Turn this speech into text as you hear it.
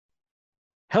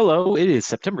Hello, it is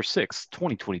September 6th,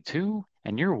 2022,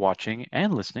 and you're watching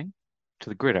and listening to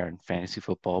the Gridiron Fantasy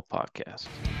Football Podcast.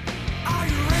 Are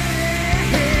you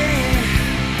ready?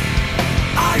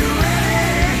 Are you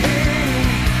ready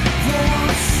for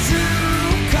what's to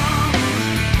come?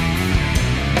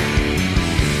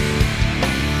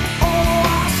 Oh,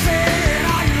 I said,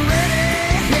 are you ready?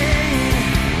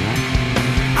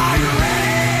 Are you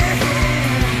ready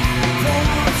for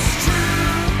what's to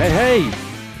Hey, come? hey,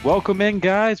 welcome in,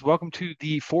 guys. Welcome to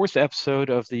the fourth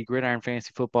episode of the Gridiron Fantasy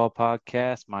Football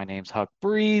Podcast. My name's Huck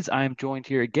Breeze. I'm joined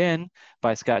here again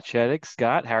by Scott Sheddick.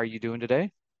 Scott, how are you doing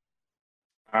today?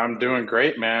 I'm doing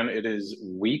great, man. It is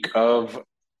week of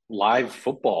live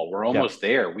football. We're Yep. almost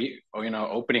there.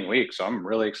 Opening week, so I'm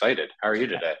really excited. How are you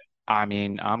today? I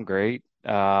mean, I'm great.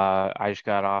 I just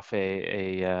got off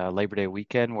a Labor Day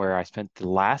weekend where I spent the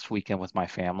last weekend with my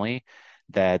family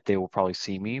that they will probably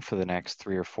see me for the next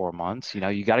 3 or 4 months.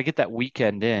 You got to get that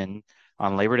weekend in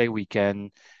on Labor Day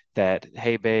weekend that,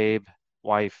 hey, babe,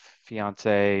 wife,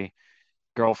 fiance,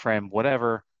 girlfriend,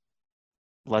 whatever,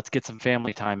 let's get some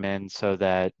family time in so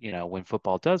that, when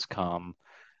football does come,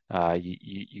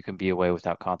 you can be away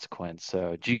without consequence.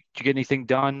 So, did you get anything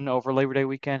done over Labor Day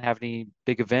weekend? Have any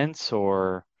big events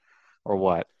or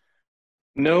what?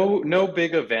 No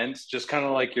big events, just kind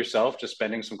of like yourself, just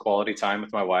spending some quality time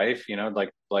with my wife,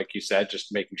 like you said,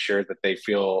 just making sure that they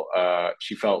feel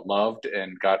she felt loved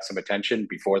and got some attention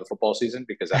before the football season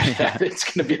because after Yeah. that it's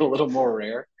going to be a little more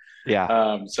rare.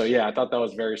 Yeah. So yeah, I thought that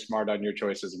was very smart on your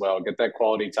choice as well. Get that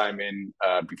quality time in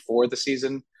before the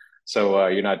season, so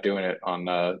you're not doing it on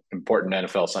important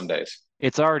NFL Sundays.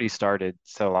 It's already started.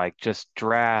 So like just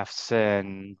drafts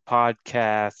and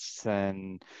podcasts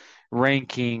and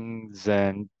rankings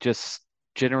and just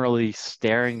generally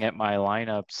staring at my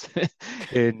lineups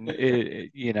and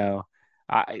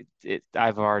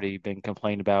I've already been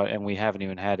complained about and we haven't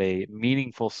even had a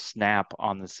meaningful snap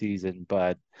on the season.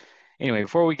 But anyway,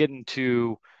 before we get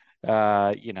into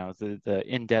the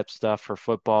in-depth stuff for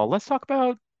football, let's talk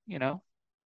about, you know,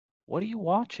 what are you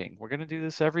watching? We're going to do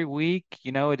this every week.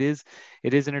 It is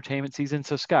entertainment season.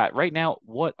 So Scott, right now,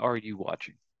 what are you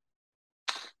watching?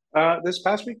 This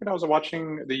past weekend, I was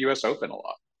watching the U.S. Open a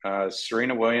lot.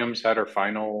 Serena Williams had her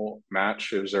final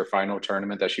match. It was her final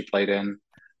tournament that she played in.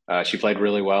 She played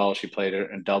really well. She played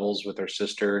in doubles with her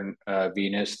sister,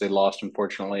 Venus. They lost,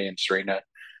 unfortunately, and Serena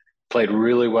played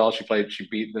really well. She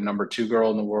beat the number two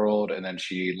girl in the world, and then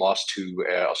she lost to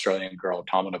Australian girl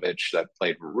Tomljanovic that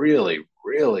played really,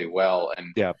 really well.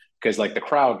 And Yeah. because like the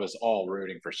crowd was all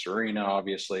rooting for Serena,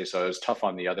 obviously, so it was tough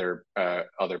on the other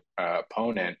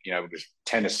opponent. Because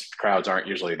tennis crowds aren't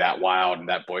usually that wild and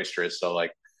that boisterous. So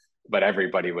like, but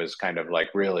everybody was kind of like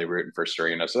really rooting for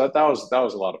Serena. So that was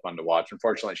a lot of fun to watch.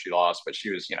 Unfortunately, she lost, but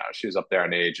she was up there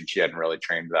in age and she hadn't really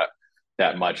trained that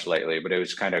much lately. But it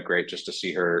was kind of great just to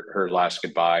see her last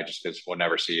goodbye, just because we'll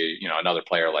never see another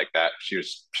player like that. She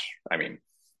was, I mean,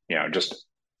 just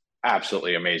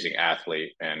absolutely amazing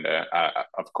athlete and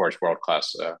of course world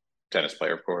class tennis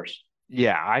player, of course.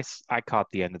 Yeah, I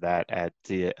caught the end of that at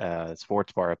the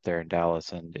sports bar up there in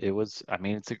Dallas, and I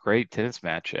mean, it's a great tennis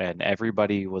match, and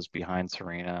everybody was behind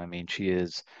Serena. I mean, she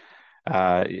is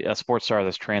a sports star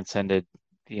that's transcended,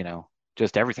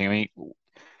 just everything. I mean,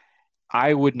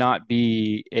 I would not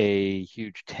be a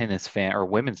huge tennis fan or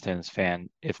women's tennis fan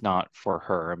if not for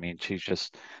her. I mean, she's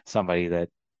just somebody that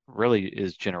really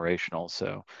is generational.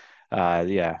 So,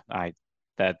 yeah,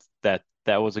 that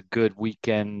was a good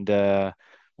weekend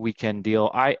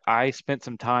deal. I spent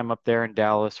some time up there in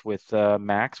Dallas with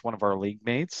Max, one of our league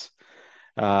mates.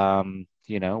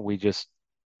 We just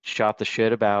shot the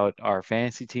shit about our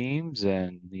fantasy teams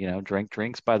and drank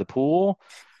drinks by the pool.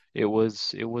 It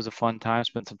was a fun time,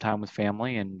 spent some time with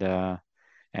family and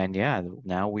yeah,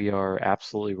 now we are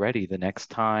absolutely ready. The next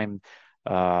time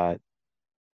uh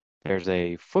there's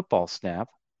a football snap,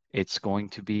 it's going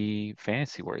to be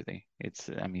fantasy worthy.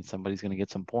 I mean, somebody's going to get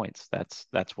some points. That's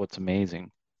what's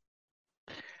amazing.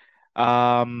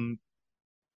 Um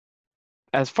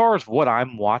as far as what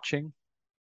I'm watching,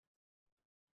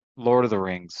 Lord of the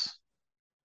Rings.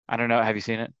 I don't know, have you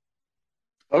seen it?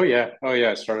 Oh yeah,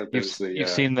 I started You've those the you've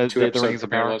seen the two the episode Rings of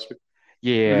premiere Power? last week.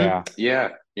 Yeah. Yeah,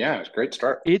 it's a great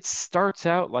start. It starts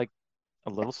out like a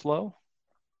little slow.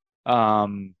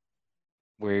 Um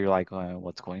where you're like,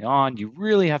 what's going on? You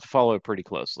really have to follow it pretty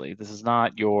closely. This is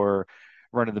not your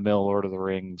run-of-the-mill Lord of the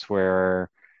Rings where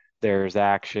there's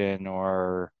action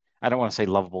or I don't want to say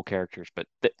lovable characters, but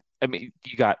I mean,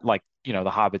 you got like, the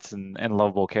hobbits and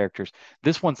lovable characters.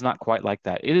 This one's not quite like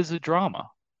that. It is a drama.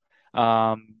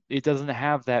 It doesn't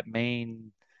have that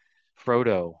main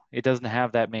Frodo. It doesn't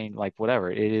have that main like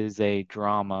whatever. It is a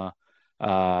drama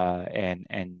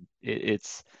and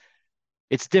it's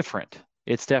different.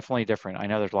 It's definitely different. I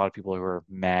know there's a lot of people who are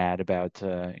mad about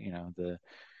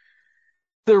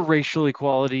the racial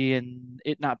equality and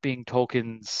it not being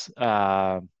Tolkien's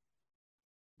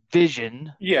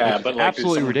vision, Yeah, which is but like, did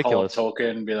absolutely someone call up ridiculous.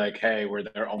 Tolkien and be like, "Hey, were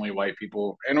there only white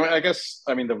people?" And I guess,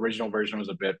 I mean, the original version was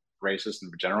a bit racist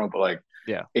in general, but like,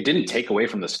 Yeah, it didn't take away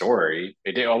from the story.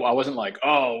 It did. I wasn't like,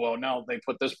 "Oh, well, now they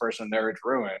put this person there, it's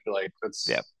ruined." Like,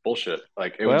 yeah. that's bullshit.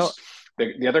 Like, it Well, was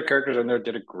the other characters in there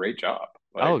did a great job.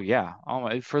 oh Like, yeah. Oh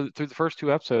my, through the first two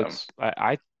so episodes,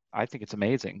 I think it's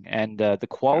amazing, and the yeah.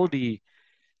 quality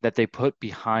that they put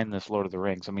behind this Lord of the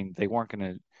Rings. I mean, they weren't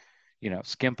going to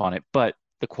skimp on it, but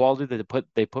the quality that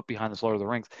they put behind this Lord of the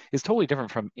Rings is totally different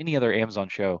from any other Amazon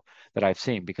show that I've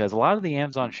seen because a lot of the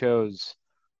Amazon shows,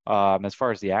 as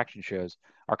far as the action shows,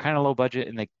 are kind of low budget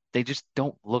and they just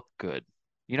don't look good.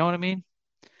 You know what I mean?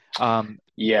 Um,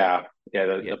 Yeah,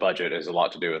 yeah, yeah, the budget is a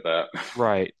lot to do with that.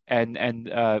 right.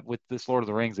 And with this Lord of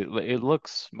the Rings, it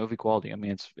looks movie quality. I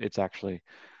mean, it's actually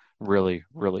really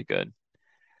really good.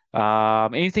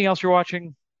 Anything else you're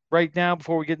watching right now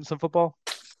before we get into some football?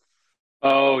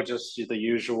 Oh, just the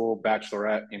usual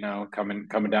Bachelorette,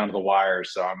 coming down to the wire.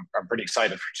 So I'm pretty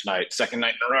excited for tonight. Second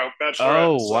night in a row, Bachelorette.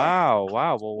 Oh, So wow.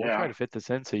 Wow. Well, we'll try yeah, to fit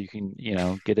this in so you can,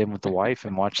 get in with the wife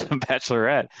and watch The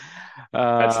Bachelorette.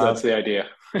 that's Um, the idea.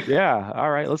 yeah.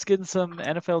 All right. Let's get in some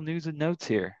NFL news and notes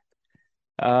here.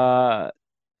 Uh,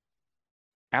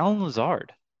 Alan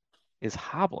Lazard is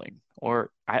hobbling,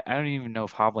 or I don't even know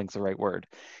if hobbling's the right word.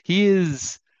 He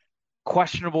is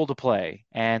questionable to play,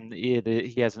 and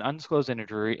he has an undisclosed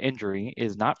injury,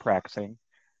 is not practicing.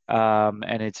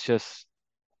 And it's just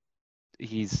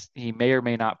he may or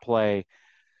may not play.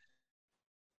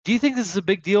 Do you think this is a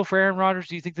big deal for Aaron Rodgers?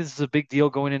 Do you think this is a big deal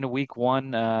going into week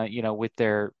one, with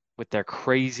their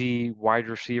crazy wide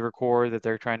receiver core that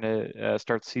they're trying to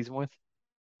start the season with?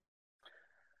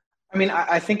 I mean,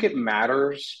 I think it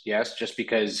matters, yes, just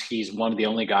because he's one of the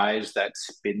only guys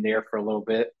that's been there for a little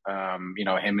bit. Him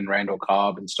and Randall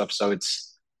Cobb and stuff. So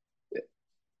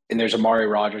and there's Amari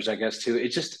Rogers, I guess, too.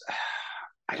 It's just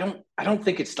I don't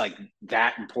think it's like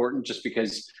that important just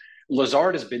because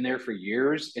Lazard has been there for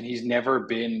years and he's never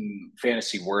been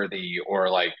fantasy worthy or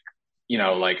like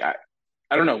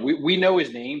I don't know. We know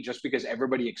his name just because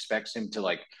everybody expects him to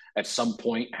like at some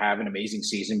point have an amazing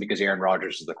season because Aaron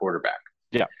Rodgers is the quarterback.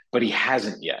 Yeah, But he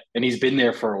hasn't yet. And he's been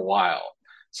there for a while.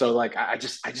 So like I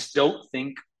just don't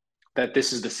think that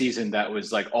this is the season that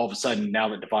was like all of a sudden now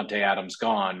that Devontae Adams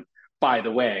gone, by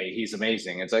the way, he's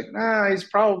amazing. It's like, nah, he's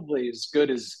probably as good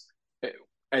as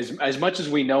much as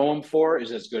we know him for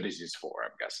is as good as he's for,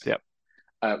 I'm guessing.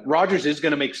 yeah. Rodgers is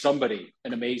going to make somebody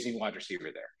an amazing wide receiver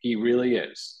there. He really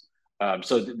is.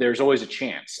 So there's always a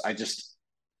chance. I just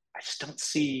don't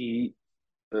see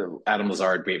Adam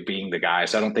Lazard being the guy.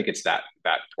 So I don't think it's that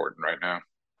important right now.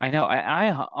 I know.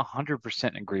 I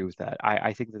 100% agree with that.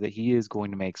 I think that he is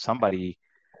going to make somebody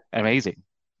amazing.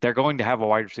 They're going to have a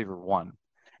wide receiver one,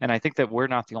 and I think that we're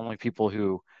not the only people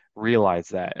who realize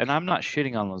that. And I'm not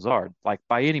shitting on Lazard, like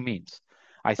by any means.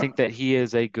 I think that he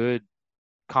is a good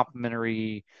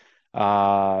complimentary,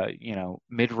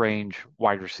 mid-range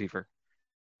wide receiver.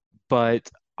 But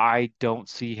I don't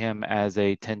see him as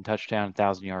a 10 touchdown,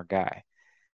 1,000-yard guy.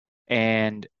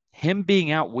 And him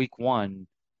being out week one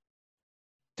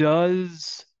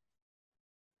does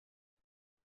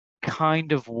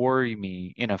kind of worry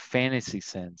me in a fantasy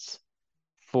sense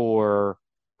for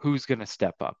who's going to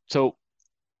step up. So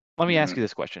let me ask you Mm-hmm.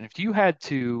 this question. If you had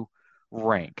to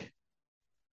rank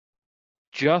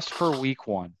just for week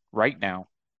one right now,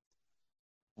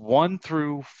 1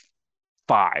 through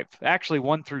 5, actually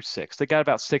 1 through 6. They got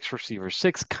about six receivers,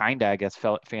 six kind of, I guess,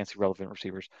 fancy relevant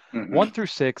receivers. One Mm-hmm. through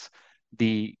six,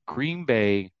 the Green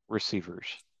Bay receivers.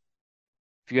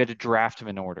 If you had to draft them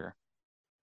in order,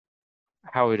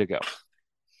 how would it go?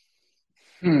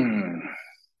 Hmm.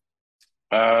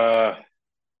 Uh,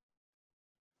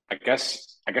 I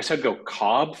guess I'd go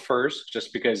Cobb first,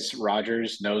 just because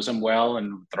Rogers knows him well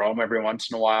and throw him every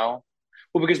once in a while.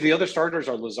 Well, because the other starters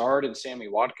are Lazard and Sammy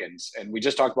Watkins, and we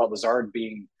just talked about Lazard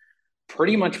being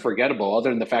pretty much forgettable, other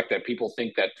than the fact that people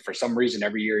think that for some reason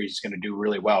every year he's going to do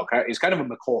really well. He's kind of a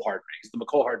McCole Hardman. He's the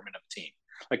McCole Hardman of the team.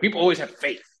 Like people always have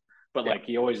faith, but Yeah. like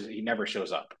he never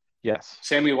shows up. Yes.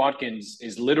 Sammy Watkins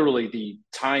is literally the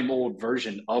time old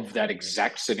version of that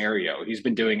exact scenario. He's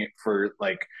been doing it for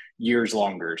like years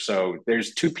longer. So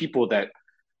there's two people that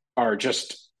are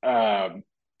just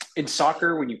in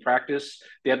soccer when you practice.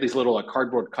 They have these little like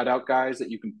cardboard cutout guys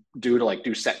that you can do to like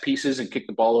do set pieces and kick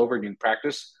the ball over and you can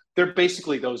practice. They're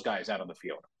basically those guys out on the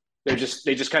field. They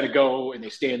just kind of go and they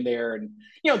stand there, and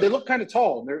they look kind of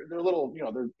tall. And they're little,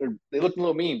 they look a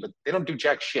little mean, but they don't do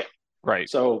jack shit. Right.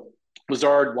 So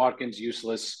Lazard, Watkins,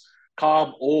 useless. Cobb,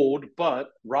 old, but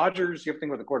Rogers, you have to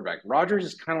think about the quarterback. Rogers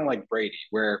is kind of like Brady,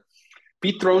 where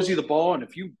if he throws you the ball and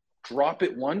if you drop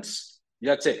it once,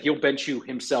 that's it. He'll bench you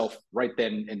himself right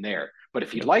then and there. But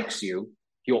if he Yep. likes you,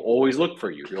 he'll always look for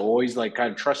you. He'll always like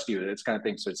kind of trust you. That's kind of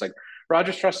thing. So it's like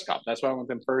Rogers trusts Cobb. That's why I want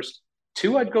them first.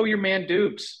 Two, I'd go your man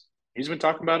Dubes. He's been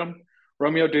talking about him.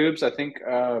 Romeo Dubes. I think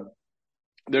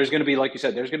there's going to be, like you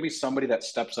said, there's going to be somebody that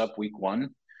steps up week one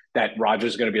that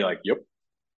Rogers is going to be like, yep.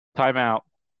 Timeout.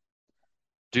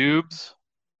 Dubes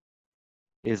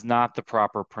is not the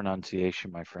proper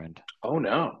pronunciation, my friend. Oh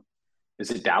no, is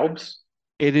it Daubs?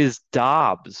 It is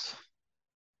Dobbs.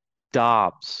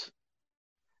 Dobbs.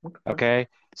 Okay. Okay.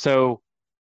 So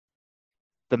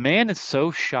the man is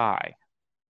so shy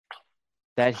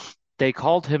that they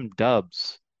called him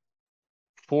Dubs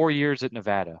 4 years at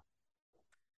Nevada,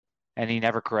 and he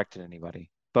never corrected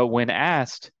anybody. But when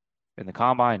asked in the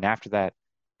combine after that,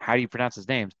 how do you pronounce his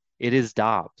name? It is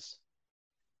Dobbs.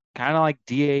 Kind of like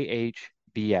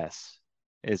Dahbs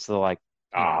is the like,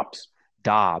 Dobbs.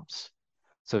 Dobbs.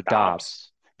 So Dobbs.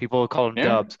 Dobbs. People call him Yeah.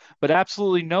 Dubs, but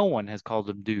absolutely no one has called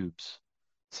him Dubes.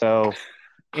 So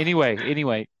anyway,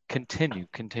 continue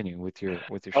with your Oh,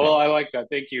 well, shit. I like that.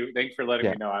 Thank you. Thanks for letting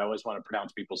Yeah, me know. I always want to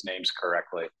pronounce people's names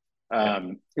correctly. yeah.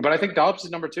 But I think Dobbs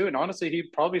is number two, and honestly,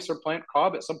 he'd probably supplant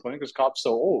Cobb at some point because Cobb's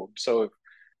so old. So if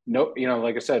no,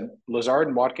 like I said, Lazard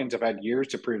and Watkins have had years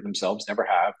to prove themselves. Never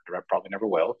have. Probably never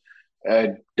will.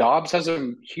 Dobbs has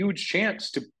a huge chance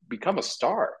to become a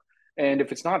star. And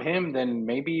if it's not him, then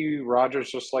maybe Rogers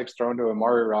just likes throwing to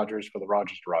Amari Rogers for the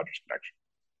Rogers to Rogers connection.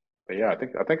 But yeah,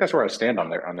 I think that's where I stand on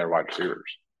their wide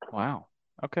receivers. Wow.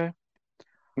 Okay.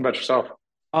 How about yourself?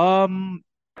 Um,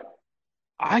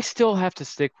 I still have to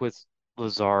stick with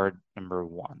Lazard number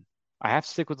one. I have to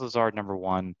stick with Lazard number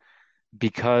one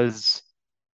because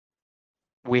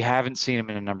we haven't seen him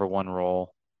in a number one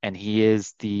role, and he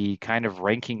is the kind of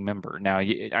ranking member. Now,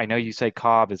 I know you say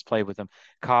Cobb has played with him.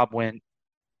 Cobb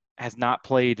has not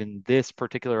played in this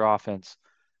particular offense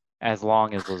as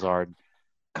long as Lazard.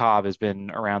 Cobb has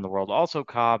been around the world. Also,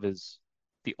 Cobb is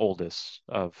the oldest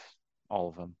of all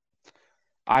of them.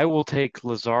 I will take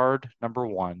Lazard number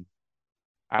one.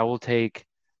 I will take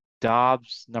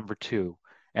Dobbs number two.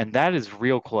 And that is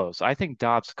real close. I think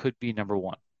Dobbs could be number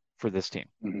one for this team.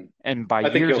 Mm-hmm. And by I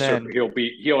think year's end,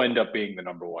 he'll end up being the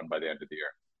number one by the end of the year.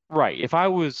 right, if I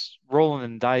was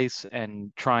rolling the dice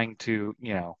and trying to,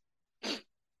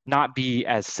 not be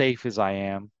as safe as I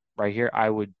am right here, I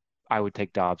would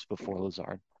take Dobbs before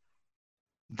Lazard.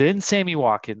 Then Sammy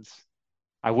Watkins.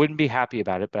 I wouldn't be happy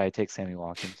about it, but I take Sammy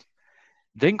Watkins.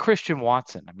 Then Christian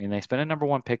Watson. I mean, they spent a number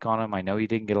one pick on him. I know he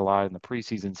didn't get a lot in the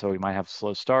preseason, so he might have a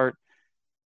slow start.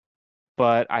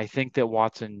 But I think that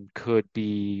Watson could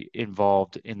be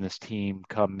involved in this team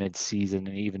come mid-season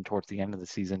and even towards the end of the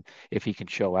season if he can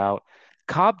show out.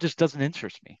 Cobb just doesn't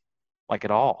interest me, like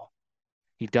at all.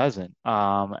 He doesn't.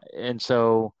 And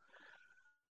so,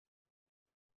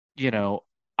 you know,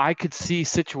 I could see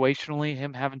situationally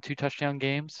him having two touchdown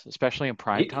games, especially in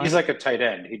prime He's time. like a tight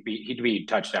end. He'd be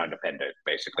touchdown dependent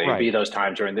basically. It'd be Right. those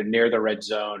times where they're near the red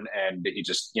zone and he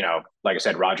just like I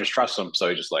said, Rogers trusts him, so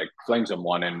he just like flings him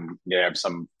one and you have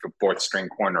some fourth string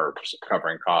corner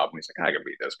covering Cobb and he's like, I can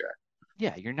beat this guy.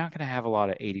 Yeah, you're not going to have a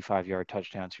lot of 85-yard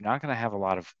touchdowns. You're not going to have a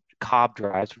lot of Cobb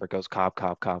drives where it goes Cobb,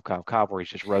 Cobb, Cobb, Cobb, Cobb, where he's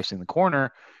just roasting the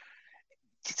corner.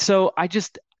 So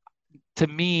to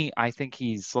me, I think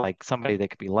he's like somebody that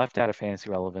could be left out of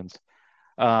fantasy relevance.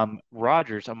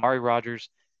 Amari Rogers,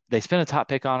 they spent a top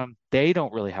pick on him. They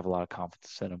don't really have a lot of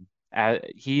confidence in him.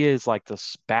 He is like the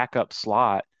backup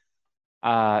slot,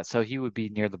 so he would be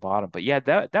near the bottom. But yeah,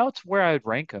 that's where I would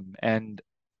rank him. And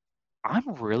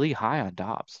I'm really high on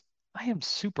Dobbs. I am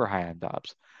super high on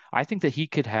Dobbs. I think that he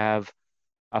could have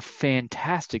a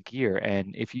fantastic year.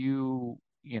 And if you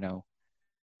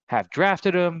have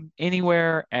drafted him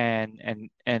anywhere and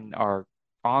are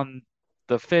on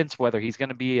the fence whether he's going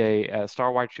to be a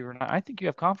star wide receiver or not, I think you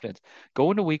have confidence.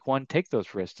 Go into week one, take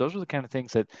those risks. Those are the kind of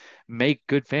things that make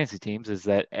good fantasy teams. Is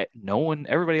that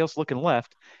everybody else looking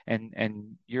left,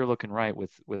 and you're looking right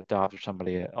with Dobbs or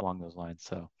somebody along those lines.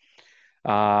 So,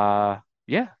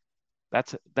 yeah,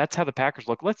 that's how the Packers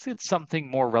look. Let's get something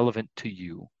more relevant to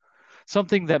you,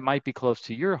 something that might be close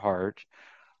to your heart.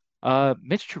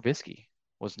 Mitch Trubisky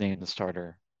was named the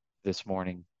starter this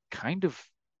morning, kind of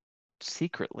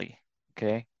secretly.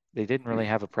 Okay. They didn't really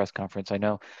have a press conference. I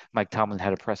know Mike Tomlin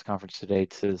had a press conference today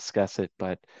to discuss it,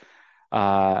 but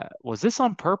Was this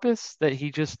on purpose that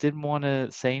he just didn't want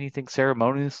to say anything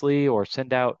ceremoniously or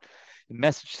send out a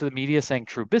message to the media saying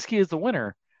Trubisky is the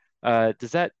winner?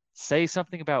 Does that say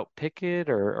something about Pickett,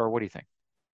 or what do you think?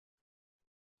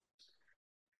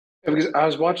 Because I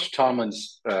was watching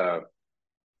Tomlin's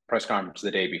press conference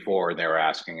the day before, and they were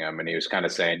asking him, and he was kind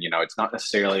of saying, it's not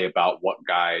necessarily about what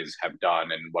guys have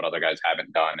done and what other guys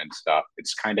haven't done and stuff.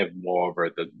 It's kind of more over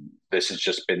this has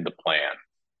just been the plan.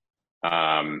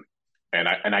 Um, and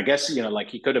I guess like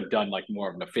he could have done like more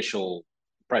of an official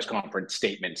press conference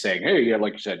statement saying, "Hey, yeah,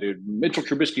 like you said, dude, Mitchell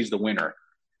Trubisky's the winner."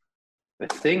 The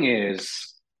thing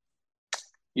is,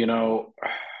 you know,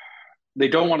 they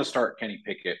don't want to start Kenny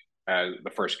Pickett as the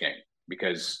first game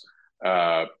because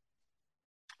uh,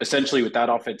 essentially with that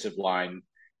offensive line,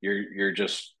 you're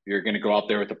going to go out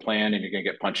there with a plan and you're going to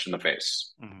get punched in the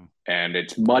face. Mhm. And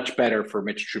it's much better for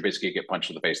Mitch Trubisky to get punched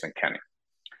in the face than Kenny.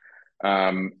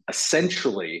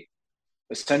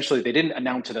 Essentially, they didn't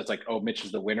announce it as like, oh, Mitch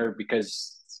is the winner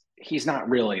because he's not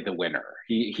really the winner.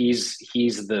 He's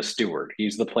the steward.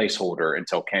 He's the placeholder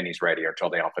until Kenny's ready or until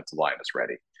the offensive line is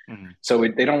ready. Mhm. So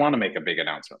they don't want to make a big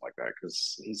announcement like that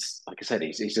because he's like I said,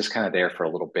 he's just kind of there for a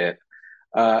little bit.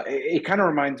 It kind of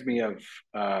reminds me of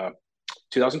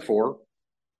 2004,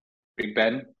 Big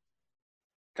Ben,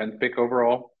 10th pick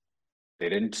overall. They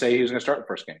didn't say he was going to start the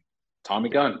first game. Tommy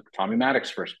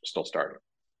Maddox first still starting,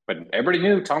 but everybody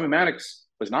knew Tommy Maddox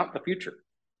was not the future.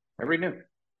 Right. Everybody knew.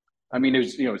 I mean, it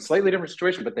was a slightly different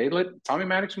situation, but they let Tommy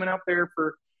Maddox went out there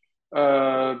for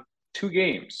 2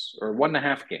 games or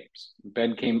 1.5 games.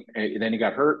 Ben came, then he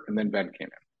got hurt, and then Ben came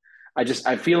in.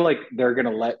 I feel like they're going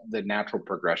to let the natural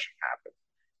progression happen.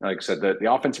 Like I said,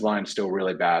 the offensive line is still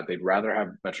really bad. They'd rather have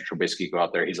Metro Trubisky go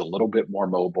out there. He's a little bit more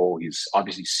mobile. He's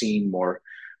obviously seen more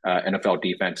NFL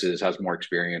defenses, has more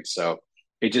experience. So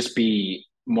it'd just be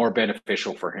more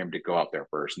beneficial for him to go out there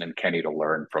first, and then Kenny to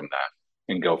learn from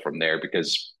that and go from there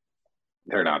because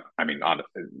they're not. I mean,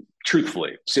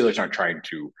 truthfully, Steelers aren't trying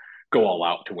to go all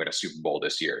out to win a Super Bowl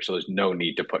this year. So there's no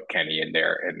need to put Kenny in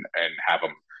there and have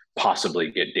him possibly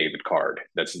get David Card.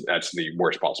 That's the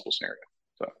worst possible scenario.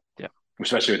 So Yeah.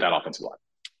 especially with that offensive line.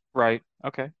 Right.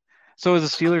 Okay. So as a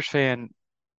Steelers fan,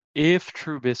 if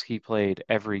Trubisky played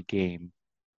every game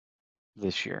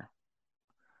this year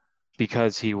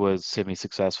because he was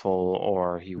semi-successful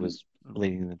or he was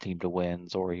leading the team to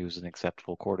wins or he was an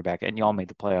acceptable quarterback and y'all made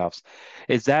the playoffs,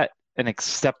 is that an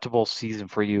acceptable season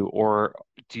for you, or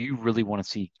do you really want to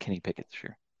see Kenny Pickett this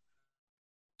year?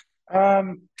 I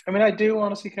mean, I do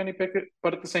want to see Kenny Pickett,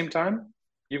 but at the same time,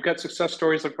 you've got success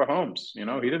stories like Mahomes.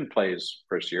 He didn't play his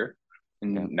first year, Yeah.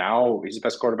 and now he's the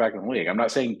best quarterback in the league. I'm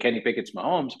not saying Kenny Pickett's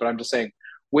Mahomes, but I'm just saying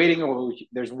waiting.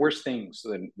 There's worse things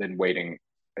than waiting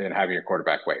and having your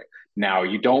quarterback wait. Now,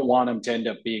 you don't want him to end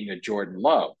up being a Jordan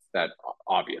Love. That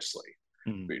obviously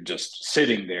Mhm. just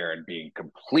sitting there and being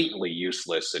completely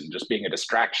useless and just being a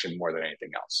distraction more than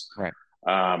anything else. Right.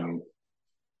 Um,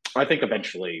 I think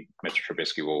eventually Mr.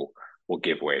 Trubisky will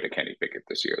give way to Kenny Pickett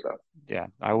this year, though. Yeah.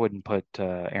 I wouldn't put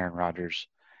Aaron Rodgers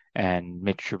and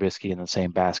Mitch Trubisky in the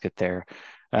same basket there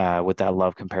with that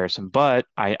love comparison. But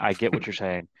I get what you're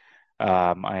saying.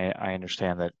 I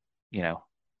understand that, you know,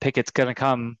 Pickett's going to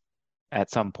come at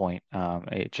some point.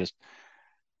 It just,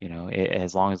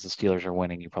 as long as the Steelers are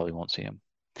winning, you probably won't see him.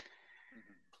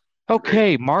 Agreed.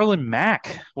 Okay, Marlon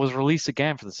Mack was released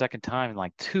again for the second time in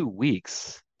like 2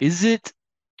 weeks. Is it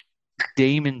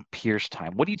Damon Pierce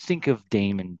time? What do you think of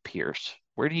Damon Pierce?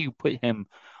 Where do you put him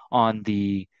on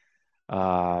the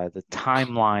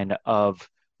timeline of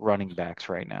running backs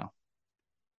right now?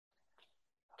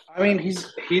 I mean,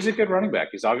 he's a good running back.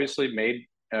 He's obviously made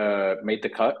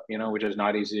the cut, which is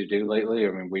not easy to do lately.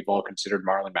 I mean, we've all considered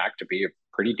Marlon Mack to be a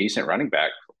pretty decent running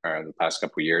back the past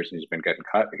couple of years, and he's been getting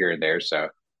cut here and there. So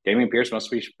Damian Pierce must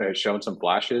be showing some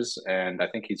flashes, and I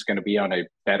think he's going to be on a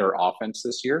better offense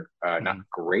this year. Not Mhm.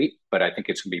 great, but I think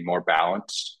it's going to be more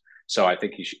balanced. So I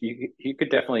think he could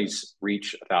definitely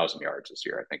reach 1,000 yards this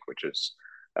year. I think, which is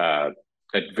uh,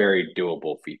 a very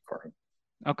doable feat for him.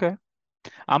 Okay.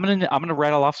 I'm gonna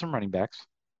rattle off some running backs.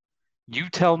 You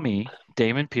tell me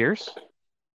Damon Pierce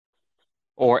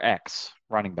or X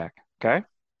running back. Okay.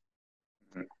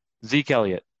 Zeke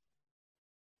Elliott,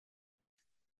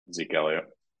 Zeke Elliott,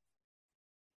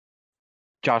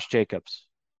 Josh Jacobs,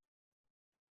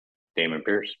 Damon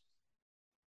Pierce,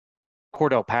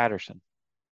 Cordell Patterson.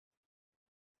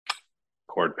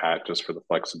 Cord Pat just for the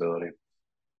flexibility.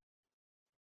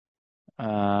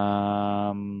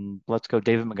 Let's go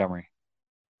David Montgomery.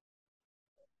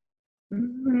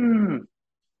 Mm,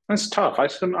 that's tough. I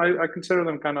consider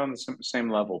them kind of on the same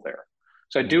level there.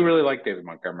 So I Yeah. do really like David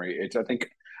Montgomery. I think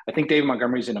David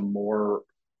Montgomery's in a more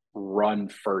run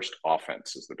first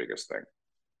offense is the biggest thing.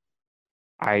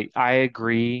 I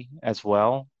agree as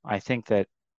well. I think that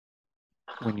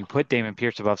when you put Damon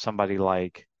Pierce above somebody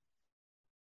like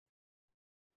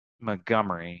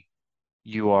Montgomery,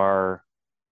 you are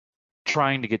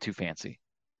trying to get too fancy.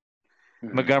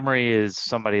 Mm-hmm. Montgomery is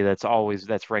somebody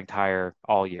that's ranked higher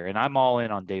all year, and I'm all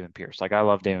in on Damon Pierce. Like I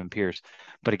love Damon Pierce,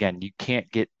 but again, you can't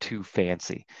get too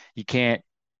fancy. You can't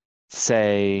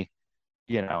say,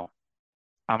 you know,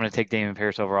 I'm going to take Damon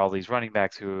Pierce over all these running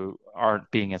backs who aren't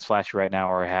being as flashy right now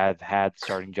or have had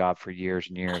starting job for years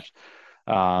and years.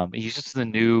 He's just the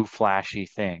new flashy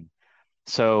thing.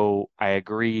 So I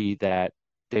agree that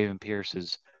Damon Pierce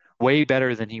is way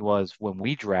better than he was when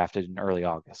we drafted in early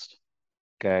August.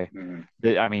 Okay.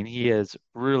 Mm-hmm. I mean, he has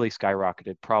really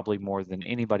skyrocketed probably more than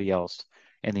anybody else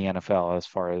in the NFL as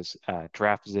far as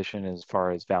draft position, as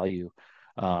far as value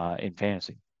in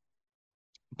fantasy.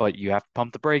 But you have to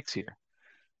pump the brakes here.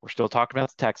 We're still talking about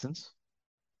the Texans.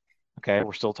 Okay.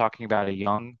 We're still talking about a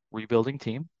young rebuilding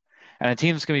team and a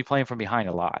team that's going to be playing from behind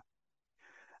a lot.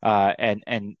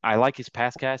 And I like his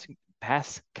pass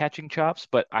catching chops,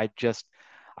 but I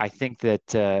think that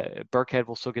Burkhead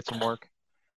will still get some work,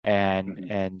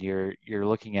 Mm-hmm. and you're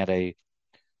looking at a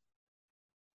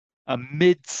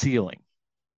mid ceiling.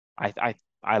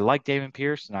 I like David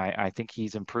Pierce, and I think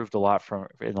he's improved a lot from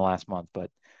in the last month,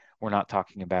 but we're not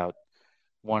talking about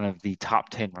one of the top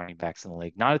 10 running backs in the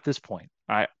league. Not at this point.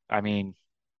 I mean,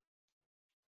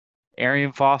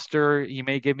 Arian Foster, you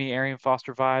may give me Arian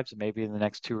Foster vibes, and maybe in the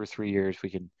next 2 or 3 years we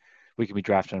can be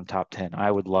drafting him top 10. I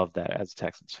would love that as a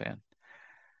Texans fan.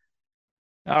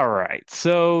 All right.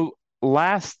 So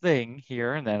last thing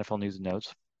here in the NFL news and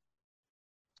notes,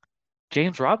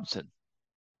 James Robinson,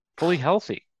 fully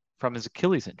healthy from his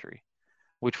Achilles injury,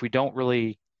 which we don't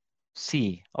really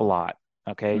see a lot.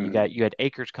 Okay. Mm-hmm. You had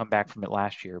Akers come back from it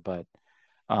last year, but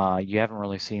you haven't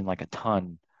really seen like a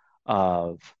ton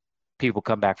of people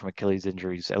come back from Achilles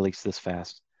injuries, at least this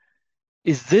fast.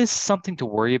 Is this something to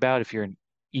worry about if you're an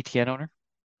ETN owner?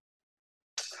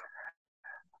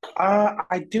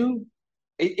 I do.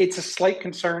 It's a slight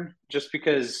concern just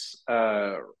because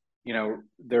they're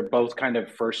both kind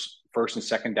of first and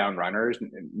second down runners.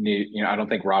 I don't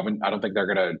think I don't think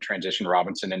they're going to transition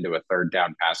Robinson into a third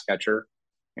down pass catcher.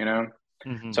 You know,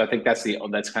 Hmm. so I think that's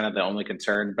kind of the only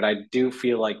concern. But I do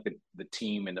feel like the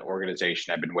team and the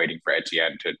organization have been waiting for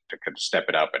Etienne to kind of step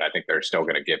it up, and I think they're still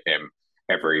going to give him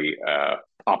every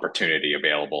opportunity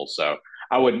available. So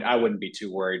I wouldn't be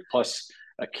too worried. Plus,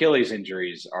 Achilles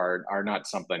injuries are not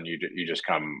something you just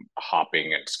come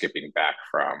hopping and skipping back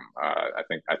from. I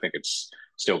think it's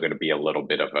still going to be a little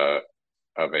bit of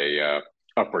a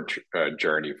upward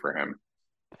journey for him,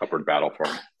 upward battle for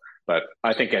him. But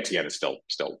I think Etienne is still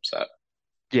set.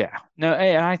 Yeah. No,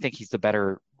 and I think he's the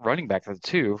better running back of the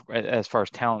two as far as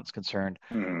talent's concerned.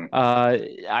 Mm-hmm. Uh,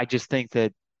 I just think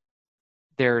that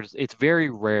it's very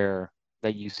rare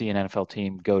that you see an NFL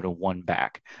team go to one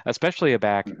back, especially a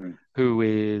back Mm-hmm. who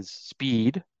is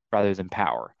speed rather than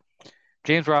power.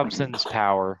 James Robinson's Mm-hmm.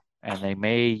 power, and they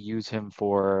may use him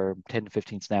for 10 to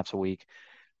 15 snaps a week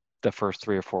the first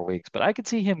 3 or 4 weeks, but I could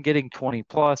see him getting 20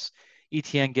 plus,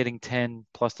 ETN getting 10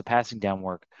 plus the passing down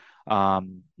work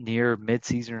near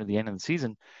midseason or the end of the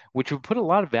season, which would put a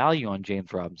lot of value on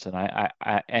James Robinson.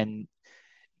 And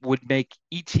would make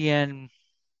ETN.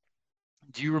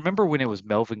 Do you remember when it was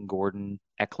Melvin Gordon,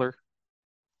 Eckler?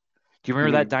 Do you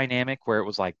remember that Mm-hmm. dynamic where it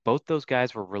was like both those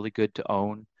guys were really good to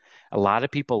own? A lot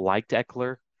of people liked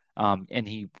Eckler, and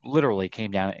he literally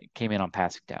came in on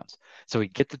passing downs. So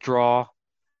he'd get the draw.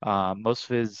 Most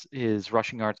of his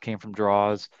rushing yards came from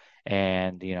draws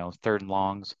and third and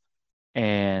longs,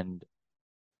 and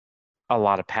a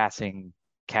lot of passing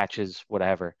catches,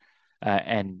 whatever.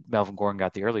 And Melvin Gordon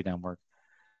got the early down work.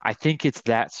 I think it's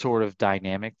that sort of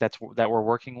dynamic that we're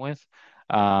working with.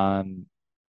 Um,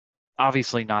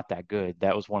 Obviously not that good.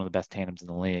 That was one of the best tandems in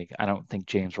the league. I don't think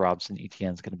James Robinson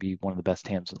ETN is going to be one of the best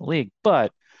tandems in the league,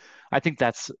 but I think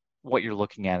that's what you're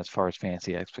looking at as far as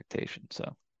fantasy expectation.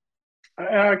 So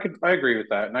I agree with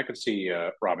that, and I could see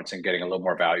Robinson getting a little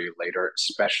more value later,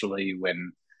 especially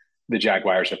when the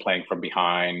Jaguars are playing from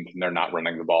behind and they're not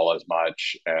running the ball as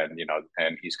much, and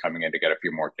he's coming in to get a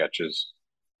few more catches.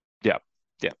 yeah,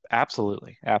 yeah,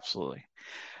 absolutely, absolutely.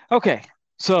 Okay,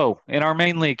 so in our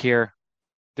main league here,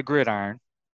 the gridiron,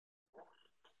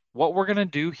 what we're gonna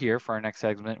do here for our next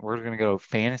segment, we're gonna go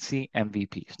fantasy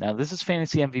MVPs. Now, this is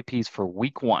fantasy MVPs for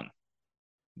week one.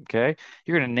 Okay,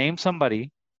 you're gonna name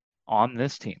somebody on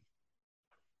this team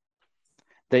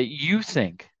that you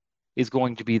think is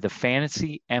going to be the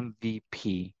fantasy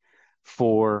MVP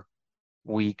for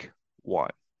week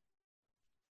one.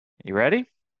 You ready?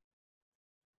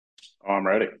 Oh, I'm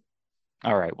ready.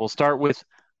 All right, we'll start with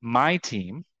my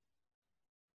team,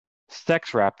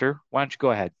 Sex Raptor. Why don't you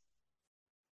go ahead?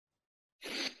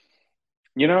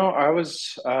 I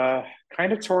was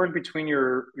kind of torn between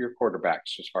your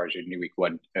quarterbacks as far as your new week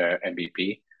one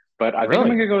MVP, but I think I'm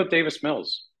Really? gonna go with Davis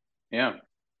Mills. Yeah,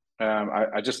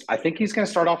 I think he's gonna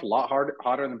start off a lot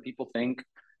hotter than people think.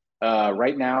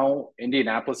 Right now,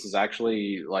 Indianapolis is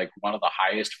actually like one of the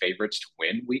highest favorites to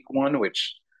win week one,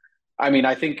 which I mean,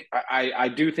 I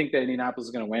do think that Indianapolis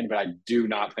is going to win, but I do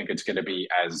not think it's going to be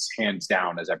as hands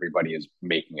down as everybody is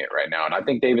making it right now. And I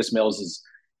think Davis Mills is,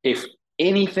 if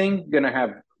anything, going to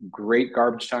have great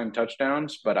garbage time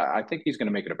touchdowns, but I think he's going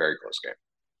to make it a very close game.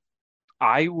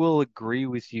 I will agree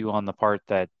with you on the part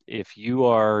that if you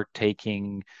are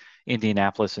taking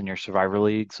Indianapolis in your survivor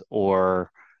leagues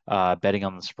or betting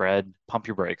on the spread, pump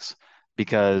your brakes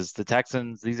because the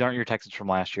Texans, these aren't your Texans from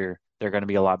last year. They're going to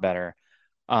be a lot better.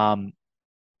 Um,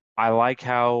 I like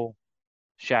how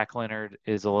Shaq Leonard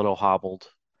is a little hobbled.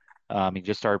 He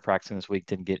just started practicing this week,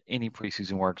 didn't get any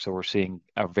preseason work, so we're seeing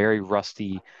a very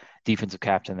rusty defensive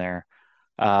captain there.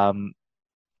 Um,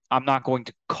 I'm not going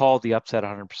to call the upset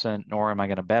 100%, nor am I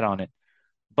going to bet on it.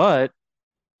 But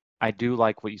I do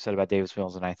like what you said about Davis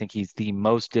Mills, and I think he's the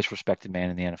most disrespected man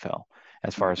in the NFL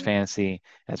as far as Mm-hmm. fantasy,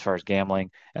 as far as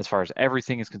gambling, as far as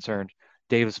everything is concerned.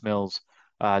 Davis Mills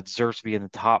deserves to be in the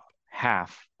top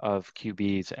half of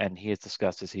QBs, and he is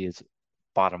discussed as he is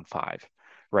bottom five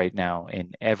right now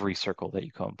in every circle that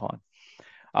you come upon.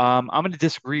 I'm going to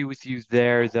disagree with you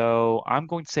there, though. I'm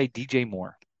going to say DJ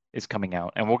Moore is coming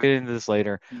out, and we'll get into this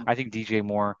later. I think DJ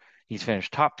Moore, he's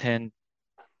finished top 10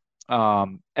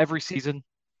 every season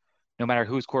no matter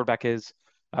who his quarterback is.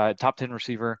 Top 10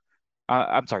 receiver.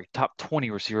 I'm sorry, top 20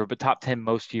 receiver, but top 10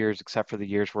 most years, except for the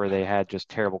years where they had just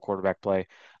terrible quarterback play,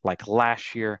 like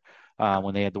last year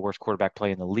when they had the worst quarterback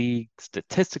play in the league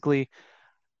statistically.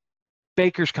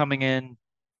 Baker's coming in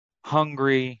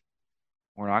hungry.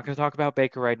 We're not going to talk about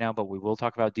Baker right now, but we will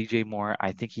talk about DJ Moore.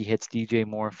 I think he hits DJ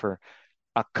Moore for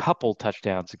a couple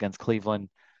touchdowns against Cleveland,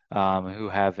 who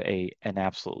have an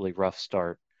absolutely rough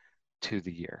start to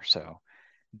the year. So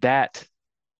that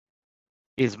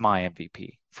is my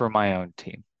MVP for my own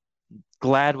team.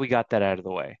 Glad we got that out of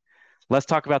the way. Let's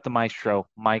talk about the maestro,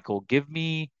 Michael. Give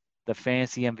me the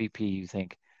fantasy MVP you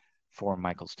think for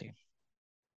Michael's team.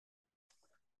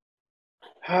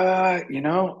 Uh, you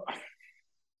know,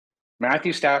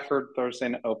 Matthew Stafford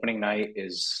Thursday opening night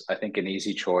is, I think, an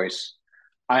easy choice.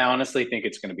 I honestly think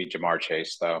it's going to be Jamar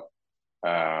Chase, though.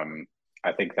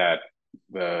 I think that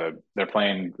they're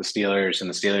playing the Steelers, and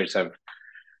the Steelers have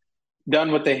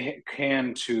done what they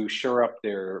can to shore up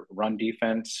their run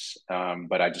defense.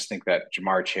 But I just think that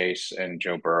Jamar Chase and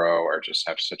Joe Burrow are just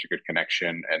have such a good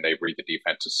connection, and they read the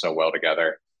defenses so well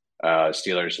together.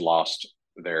 Steelers lost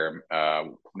their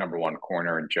number one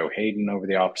corner in Joe Hayden over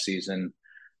the offseason.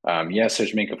 Yes,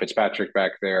 there's Minka Fitzpatrick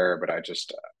back there, but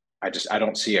I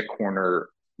don't see a corner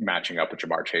matching up with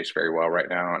Jamar Chase very well right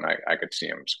now, and I could see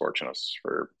him scorching us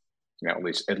for at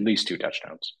least two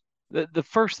touchdowns. The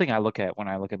first thing I look at when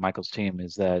I look at Michael's team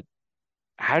is that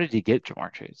how did he get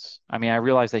Jamar Chase? I mean, I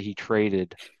realize that he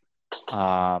traded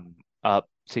up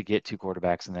to get two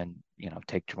quarterbacks and then,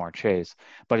 take Jamar Chase,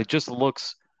 but it just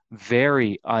looks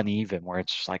very uneven where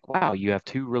it's just like, wow, you have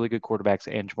two really good quarterbacks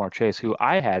and Jamar Chase, who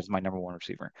I had as my number one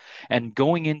receiver. And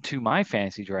going into my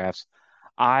fantasy drafts,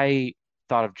 I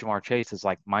thought of Jamar Chase as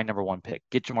like my number one pick.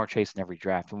 Get Jamar Chase in every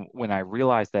draft. And when I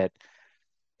realized that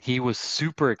he was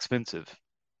super expensive,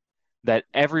 that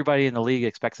everybody in the league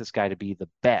expects this guy to be the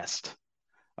best,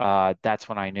 that's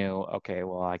when I knew, okay,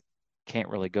 well, I can't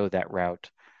really go that route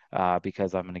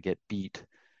because I'm going to get beat,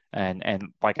 and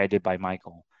like I did by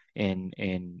Michael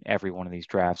in every one of these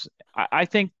drafts. I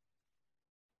think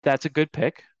that's a good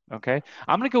pick. Okay,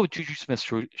 I'm going to go with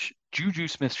Juju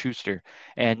Smith-Schuster,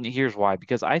 and here's why: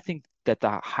 because I think that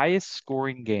the highest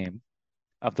scoring game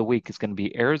of the week is going to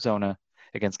be Arizona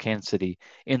against Kansas City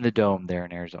in the dome there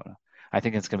in Arizona. I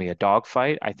think it's going to be a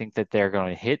dogfight. I think that they're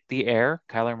going to hit the air.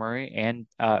 Kyler Murray and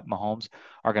Mahomes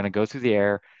are going to go through the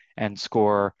air and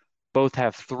score. Both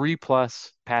have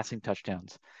 3+ passing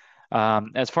touchdowns.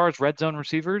 As far as red zone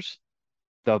receivers,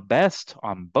 the best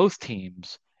on both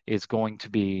teams is going to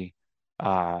be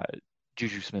uh,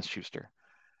 Juju Smith-Schuster.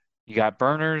 You got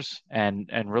burners and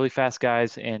really fast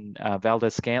guys in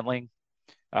Valdez Scantling,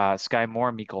 Sky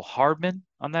Moore, Miko Hardman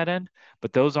on that end,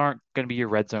 but those aren't going to be your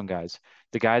red zone guys.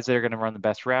 The guys that are going to run the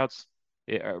best routes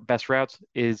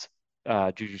is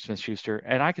Juju Smith-Schuster,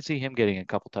 and I could see him getting a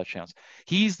couple touchdowns.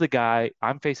 He's the guy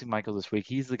I'm facing Michael this week.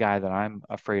 He's the guy that I'm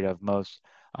afraid of most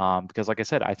because, like I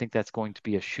said, I think that's going to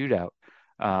be a shootout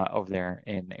over there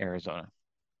in Arizona.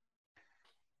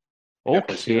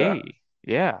 Definitely see that. Okay.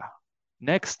 Yeah.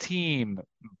 Next team,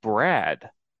 Brad.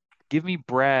 Give me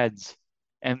Brad's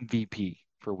MVP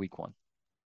for week one.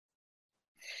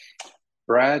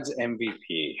 Brad's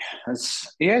MVP.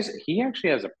 He actually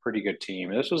has a pretty good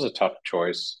team. This was a tough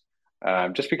choice,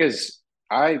 just because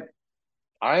I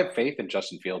have faith in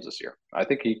Justin Fields this year. I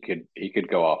think he could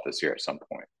go off this year at some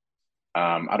point.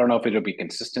 I don't know if it'll be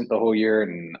consistent the whole year,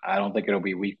 and I don't think it'll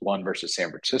be week one versus San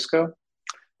Francisco,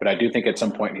 but I do think at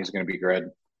some point he's going to be good.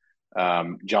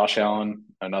 Josh Allen,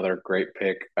 another great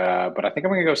pick. But I think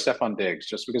I'm going to go Stephon Diggs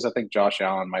just because I think Josh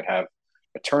Allen might have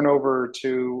a turnover or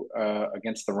two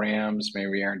against the Rams.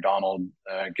 Maybe Aaron Donald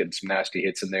getting some nasty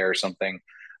hits in there or something.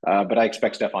 But I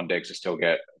expect Stephon Diggs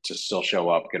to still show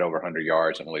up, get over 100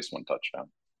 yards and at least one touchdown.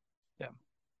 Yeah.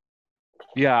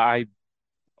 Yeah, I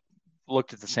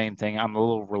looked at the same thing. I'm a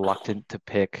little reluctant to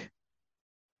pick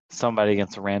somebody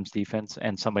against the Rams defense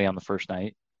and somebody on the first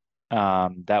night.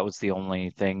 That was the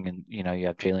only thing. And, you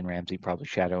have Jalen Ramsey probably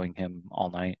shadowing him all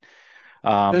night.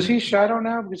 Does Um, he shadow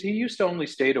now? Because he used to only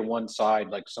stay to one side,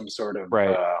 like some sort of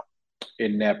right.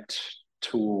 inept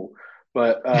tool.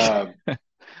 But I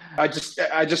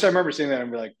remember seeing that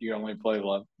and be like, you only play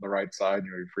the right side,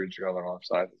 you're free to go on the left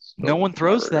side. It No still one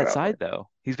throws never to got that out side, there. though.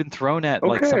 He's been thrown at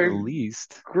like some of Okay, the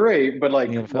least great. But in like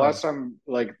the NFL. last time,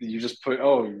 like you just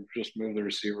move the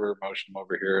receiver, motion him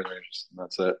over here, and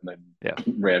that's it. And Yeah,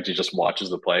 then Ramsey just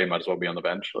watches the play, might as well be on the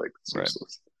bench. Like it's right.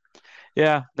 useless.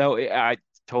 Yeah, no, I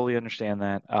totally understand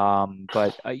that.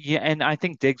 But yeah, and I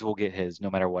think Diggs will get his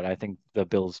no matter what. I think the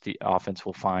Bills' offense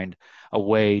will find a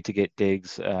way to get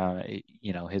Diggs,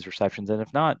 his receptions. And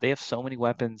if not, they have so many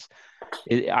weapons.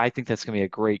 I think that's going to be a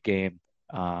great game.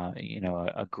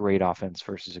 A great offense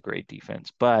versus a great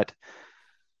defense. But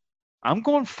I'm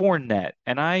going Fournette,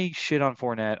 and I shit on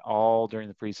Fournette all during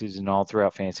the preseason, all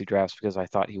throughout fantasy drafts because I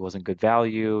thought he wasn't good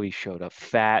value. He showed up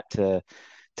fat to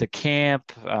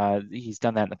camp. He's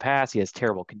done that in the past. He has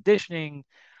terrible conditioning,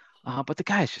 but the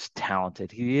guy is just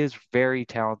talented. He is very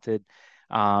talented.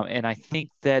 And I think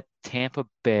that Tampa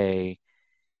Bay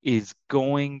is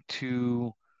going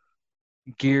to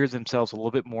gear themselves a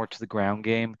little bit more to the ground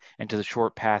game and to the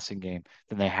short passing game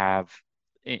than they have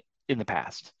in the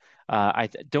past.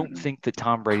 Don't Mm-hmm. think that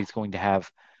Tom Brady's going to have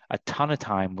a ton of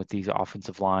time with these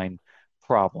offensive line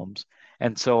problems.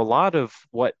 And so a lot of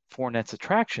what Fournette's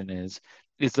attraction is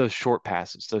those short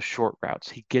passes, those short routes.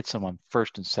 He gets them on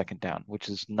first and second down, which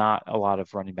is not a lot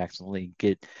of running backs in the league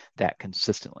get that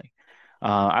consistently.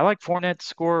 I like Fournette to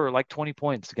score like 20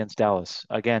 points against Dallas.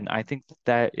 Again, I think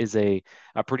that is a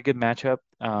pretty good matchup.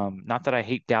 Not that I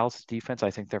hate Dallas defense.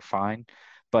 I think they're fine.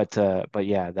 But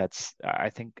yeah, I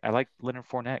think I like Leonard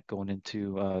Fournette going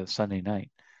into Sunday night.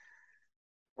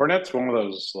 Fournette's one of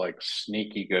those like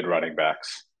sneaky good running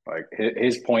backs. Like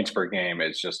his points per game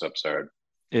is just absurd.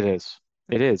 It is.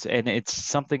 It is. And it's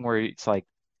something where it's like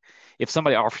if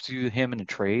somebody offers you him in a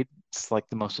trade, it's like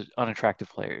the most unattractive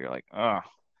player. You're like, oh,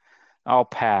 I'll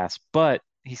pass. But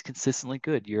he's consistently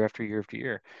good year after year after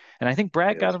year. And I think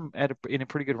Brad got Yes. him in a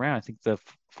pretty good round. I think the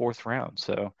fourth round.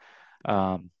 So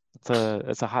it's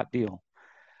a hot deal.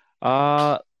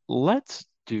 Uh, let's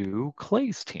do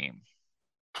Clay's team.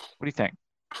 What do you think?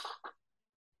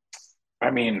 I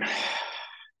mean,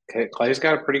 Clay's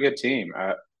got a pretty good team.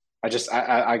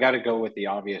 I got to go with the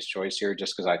obvious choice here,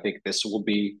 just because I think this will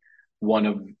be one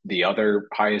of the other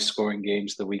highest scoring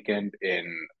games of the weekend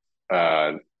in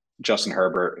uh, Justin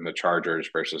Herbert and the Chargers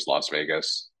versus Las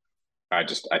Vegas. I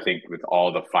think with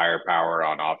all the firepower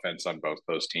on offense on both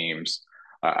those teams,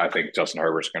 I think Justin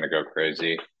Herbert's going to go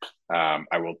crazy.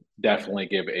 I will definitely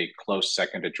give a close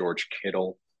second to George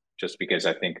Kittle, just because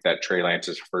I think that Trey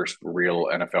Lance's first real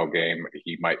NFL game,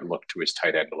 he might look to his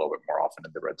tight end a little bit more often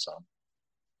in the red zone.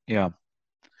 Yeah.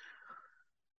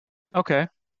 Okay.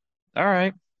 All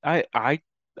right. I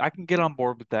can get on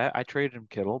board with that. I traded him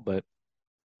Kittle, but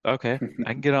okay.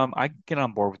 I can get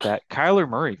on board with that. Kyler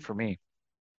Murray for me.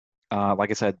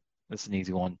 Like I said, it's an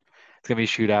easy one. It's gonna be a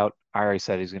shootout. I already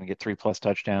said he's gonna get 3+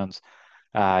 touchdowns.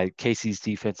 Casey's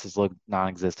defense has looked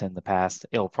non-existent in the past.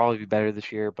 It'll probably be better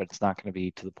this year, but it's not going to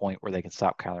be to the point where they can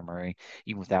stop Kyler Murray,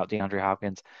 even without DeAndre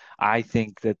Hopkins. I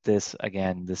think that this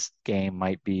game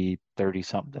might be 30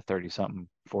 something to 30 something,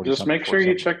 40 Just something, make sure 40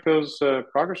 you something. check those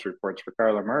progress reports for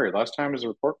Kyler Murray. Last time his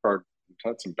report card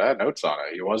had some bad notes on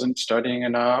it. He wasn't studying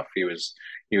enough. He was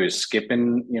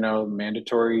skipping,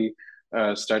 mandatory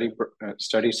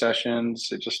study sessions.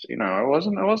 It just, it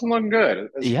wasn't looking good.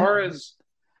 As Yeah, far as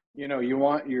you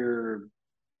want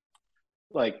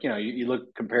like you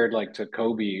look compared like to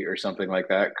Kobe or something like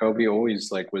that. Kobe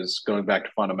always like was going back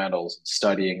to fundamentals,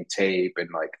 studying tape, and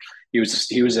like he was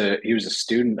a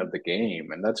student of the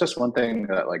game, and that's just one thing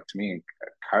that like to me,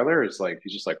 Kyler is like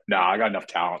he's just like nah, I got enough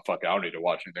talent. Fuck, it, I don't need to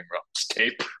watch anything about this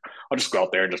tape. I'll just go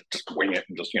out there and just wing it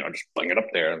and just just bring it up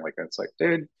there and like it's like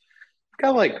dude.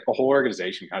 Got like a whole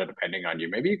organization kind of depending on you.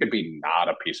 Maybe you could be not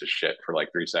a piece of shit for like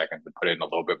 3 seconds and put in a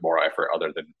little bit more effort.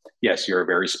 Other than yes, you're a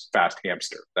very fast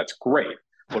hamster. That's great.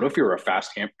 What if you're a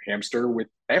fast hamster with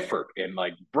effort and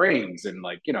like brains and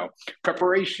like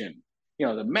preparation?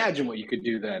 Imagine what you could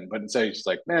do then. But instead, you're just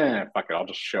like, nah, fuck it. I'll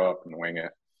just show up and wing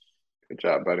it. Good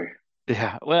job, buddy.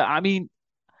 Yeah. Well, I mean,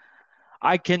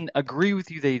 I can agree with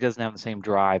you that he doesn't have the same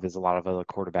drive as a lot of other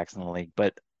quarterbacks in the league,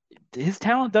 but his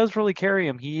talent does really carry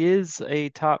him. He is a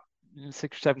top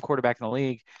 6 or 7 quarterback in the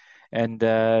league, and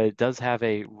does have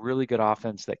a really good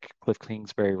offense that Cliff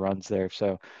Kingsbury runs there.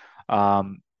 So,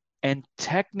 um, and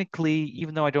technically,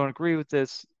 even though I don't agree with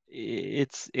this,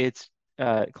 it's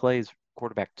Clay's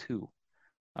quarterback too.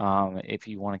 If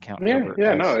you want to count Yeah, Herbert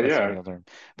yeah, no, as yeah. the other,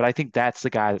 but I think that's the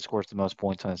guy that scores the most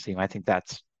points on his team. I think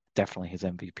that's definitely his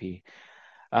MVP.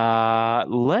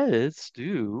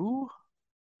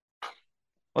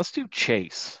 Let's do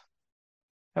Chase.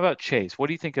 How about Chase? What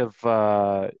do you think of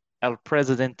El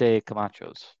Presidente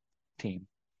Camacho's team?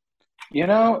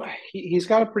 He's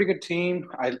got a pretty good team.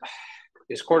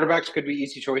 His quarterbacks could be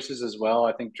easy choices as well.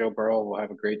 I think Joe Burrow will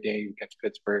have a great day against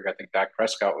Pittsburgh. I think Dak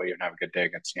Prescott will even have a good day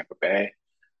against Tampa Bay.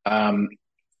 Um,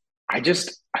 I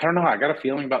don't know. I got a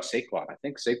feeling about Saquon. I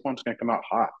think Saquon's going to come out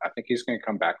hot. I think he's going to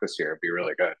come back this year and be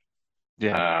really good.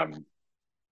 Yeah, Um,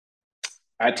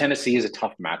 at Tennessee is a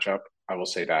tough matchup. I will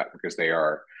say that because they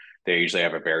usually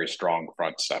have a very strong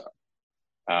front seven.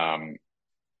 Um,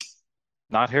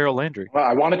 not Harold Landry. well,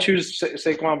 I want to choose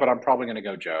Saquon, but I'm probably going to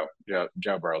go Joe.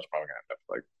 Joe Burrow's probably going to end up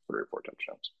like 3 or 4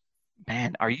 touchdowns.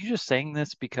 Man, are you just saying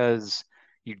this because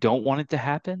you don't want it to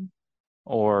happen?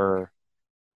 Or,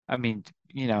 I mean,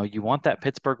 you want that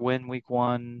Pittsburgh win week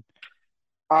one.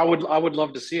 I would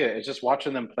love to see it. It's just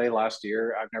watching them play last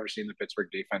year. I've never seen the Pittsburgh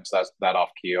defense that off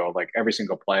keel. Like every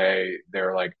single play,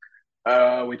 they're like,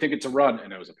 we think it's a run,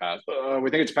 and it was a pass. We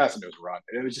think it's a pass, and it was a run.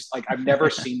 And it was just like I've never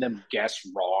seen them guess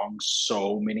wrong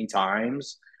so many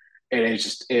times, and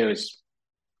it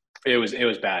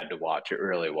was bad to watch. It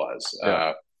really was.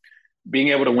 Yeah. Being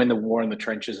able to win the war in the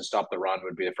trenches and stop the run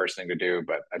would be the first thing to do,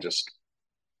 but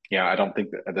I don't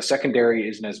think that the secondary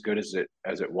isn't as good as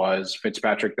it was.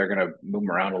 Fitzpatrick, they're going to move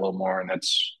him around a little more, and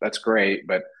that's great.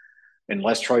 But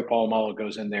unless Troy Polamalu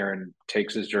goes in there and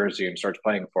takes his jersey and starts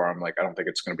playing for him, like I don't think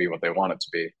it's going to be what they want it to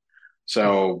be.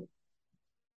 So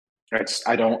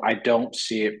I don't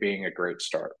see it being a great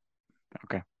start.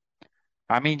 Okay.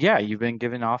 I mean, yeah, you've been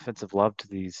giving offensive love to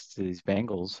these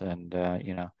Bengals, and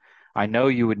I know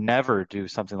you would never do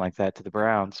something like that to the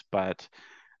Browns, but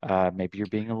maybe you're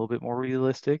being a little bit more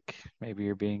realistic. Maybe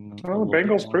you're being a Well, the little bit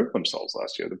Bengals more. proved themselves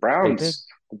last year. The They did.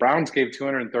 Browns gave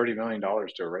 $230 million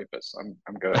to a rapist.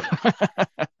 I'm good.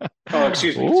 Oh,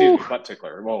 excuse me, Ooh, butt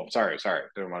tickler. Well, sorry.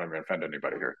 Didn't want to offend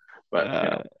anybody here,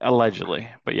 but allegedly,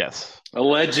 but yes,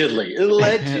 allegedly.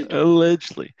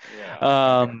 allegedly. Yeah. Okay.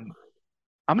 Um,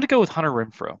 I'm gonna go with Hunter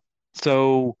Renfro.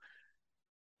 So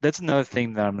that's another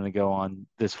thing that I'm gonna go on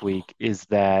this week is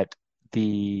that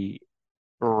the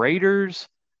Raiders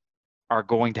are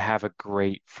going to have a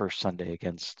great first Sunday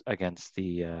against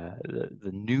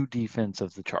the new defense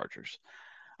of the Chargers.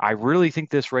 I really think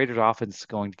this Raiders offense is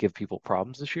going to give people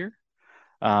problems this year.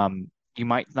 You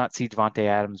might not see Devontae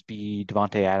Adams be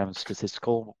Devontae Adams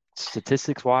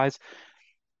statistics wise,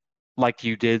 like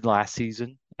you did last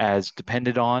season, as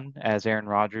depended on as Aaron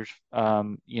Rodgers,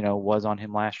 was on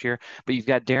him last year. But you've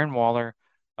got Darren Waller,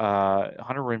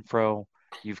 Hunter Renfro,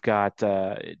 you've got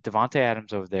Devontae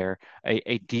Adams over there,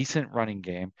 a decent running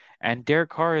game, and Derek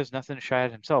Carr is nothing to shy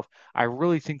at himself. I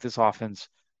really think this offense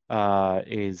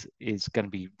is going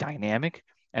to be dynamic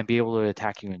and be able to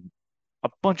attack you in a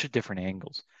bunch of different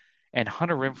angles. And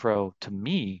Hunter Renfro, to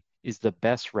me, is the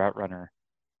best route runner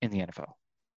in the NFL.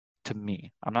 To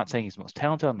me, I'm not saying he's the most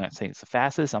talented. I'm not saying he's the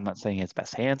fastest. I'm not saying he has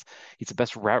best hands. He's the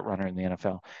best route runner in the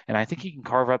NFL. And I think he can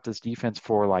carve up this defense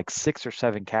for like 6 or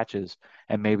 7 catches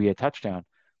and maybe a touchdown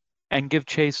and give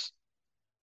Chase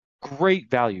great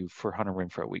value for Hunter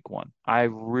Renfro week one. I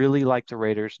really like the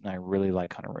Raiders and I really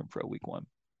like Hunter Renfro week one.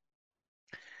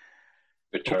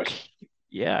 Good choice. Okay.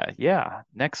 Yeah, yeah.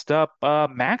 Next up,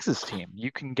 Max's team.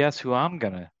 You can guess who I'm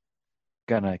gonna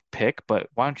pick, but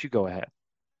why don't you go ahead?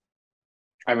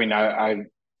 I mean, I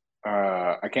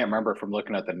can't remember from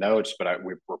looking at the notes, but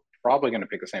we were probably going to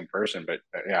pick the same person. But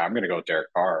yeah, I'm going to go with Derek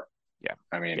Carr. Yeah,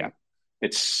 I yeah. mean,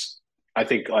 it's I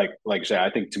think like I said, I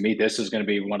think to me this is going to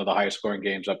be one of the highest scoring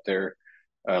games up there.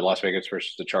 Las Vegas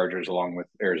versus the Chargers, along with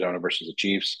Arizona versus the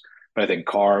Chiefs. But I think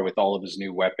Carr, with all of his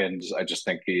new weapons, I just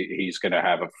think he's going to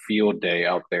have a field day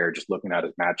out there. Just looking at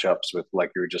his matchups with,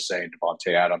 like you were just saying,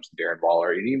 Devontae Adams and Darren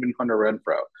Waller, and even Hunter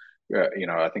Renfro.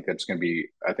 I think that's going to be.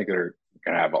 I think they're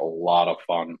going to have a lot of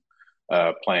fun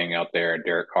playing out there. And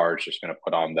Derek Carr is just going to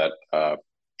put on that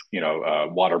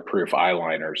waterproof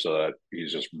eyeliner so that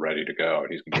he's just ready to go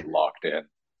and he's going to be locked in.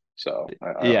 So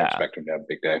I Yeah. expect him to have a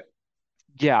big day.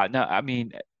 Yeah, no, I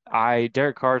mean, I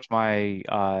Derek Carr's my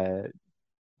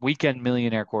weekend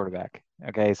millionaire quarterback.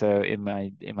 Okay, so in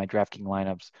my DraftKings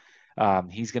lineups,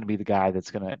 he's going to be the guy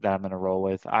that I'm gonna roll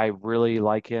with. I really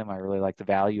like him. I really like the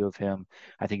value of him.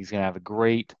 I think he's going to have a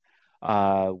great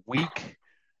week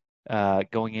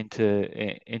going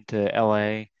into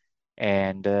LA.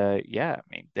 And yeah, I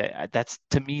mean that's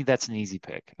to me that's an easy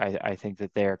pick. I think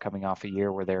that they're coming off a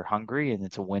year where they're hungry and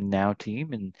it's a win now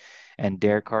team, and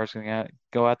Derek Carr's going to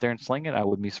go out there and sling it. I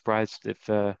wouldn't be surprised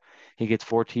if he gets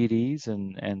 4 TDs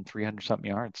and 300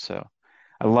 something yards. So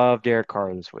I love Derek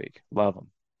Carr this week. Love him.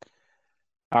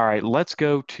 All right, let's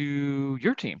go to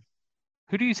your team.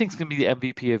 Who do you think is going to be the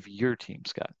MVP of your team,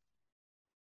 Scott?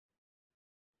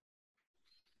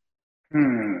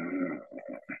 Hmm.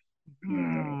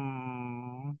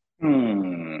 Hmm. Hmm.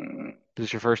 Hmm. Is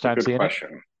this your first A time good seeing it? question.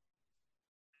 Getting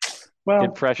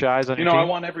Well, fresh eyes on your I team?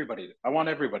 want everybody. I want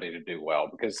everybody to do well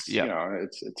because Yep.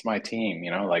 it's my team.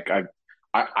 Like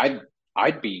I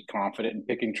I'd be confident in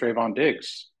picking Trayvon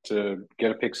Diggs to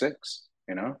get a pick six.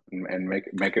 And make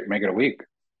it a week.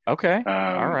 Okay.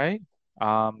 All Um, right.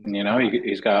 Um, I,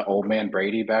 he's got old man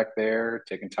Brady back there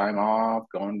taking time off,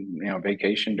 going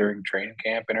vacation during training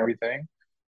camp and everything.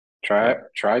 Try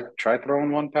yep. it. Try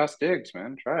throwing one past Diggs,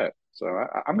 man. Try it. So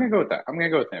I'm gonna go with that. I'm gonna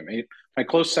go with him. My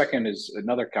close second is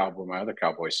another Cowboy. My other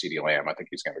Cowboy, CeeDee Lamb. I think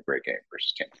he's gonna have a great game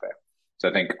versus Tampa Bay. So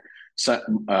I think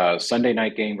Sunday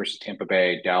night game versus Tampa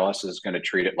Bay, Dallas is going to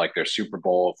treat it like their Super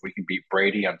Bowl. If we can beat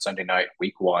Brady on Sunday night,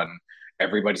 Week 1,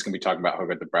 everybody's going to be talking about how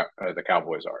good the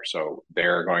Cowboys are. So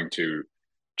they're going to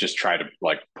just try to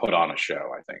like put on a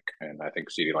show. I think, and I think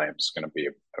CeeDee Lamb is going to be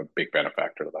a big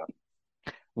benefactor to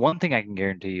that. One thing I can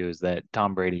guarantee you is that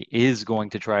Tom Brady is going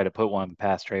to try to put one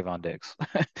past Trayvon Diggs.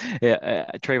 Yeah,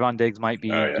 Trayvon Diggs might Oh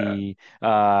be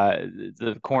yeah,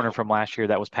 the corner from last year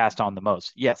that was passed on the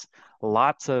most. Yes,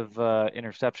 lots of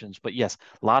interceptions, but yes,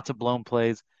 lots of blown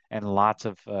plays and lots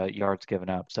of yards given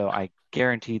up. So I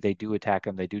guarantee they do attack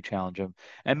him, they do challenge him,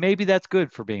 and maybe that's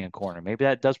good for being a corner. Maybe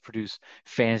that does produce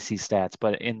fantasy stats,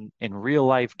 but in real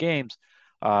life games.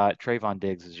 Trayvon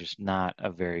Diggs is just not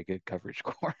a very good coverage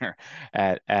corner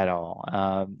at all.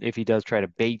 If he does try to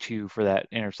bait you for that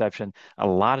interception, a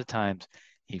lot of times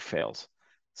he fails.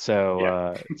 So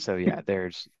yeah. so yeah,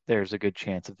 there's a good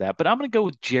chance of that. But I'm gonna go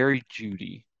with Jerry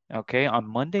Judy. Okay, on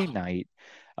Monday night,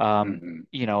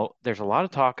 Mm-hmm. there's a lot of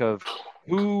talk of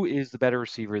who is the better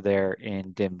receiver there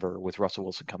in Denver with Russell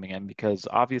Wilson coming in because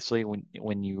obviously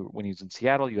when he was in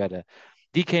Seattle, you had a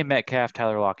DK Metcalf,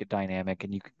 Tyler Lockett dynamic,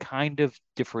 and you could kind of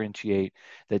differentiate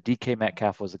that DK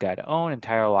Metcalf was the guy to own and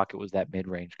Tyler Lockett was that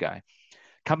mid-range guy.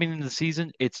 Coming into the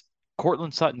season, it's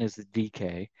Cortland Sutton is the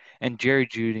DK and Jerry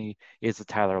Judy is the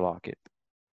Tyler Lockett.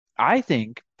 I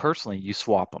think personally you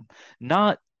swap them,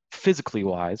 not physically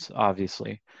wise,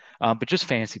 obviously, but just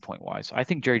fantasy point wise. I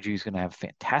think Jerry Judy's going to have a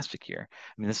fantastic year.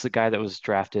 I mean, this is a guy that was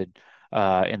drafted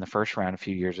in the first round a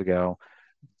few years ago,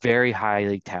 very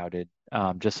highly touted.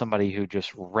 Just somebody who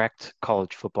just wrecked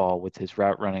college football with his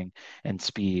route running and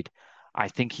speed. I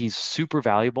think he's super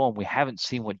valuable, and we haven't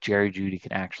seen what Jerry Judy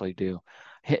can actually do.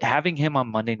 Having him on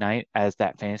Monday night as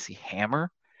that fantasy hammer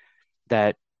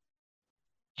that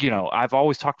I've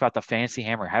always talked about the fantasy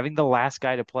hammer. Having the last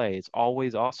guy to play is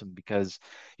always awesome because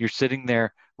you're sitting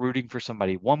there rooting for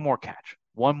somebody. One more catch,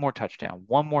 one more touchdown,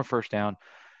 one more first down.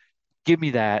 Give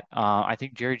me that. I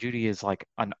think Jerry Judy is like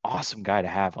an awesome guy to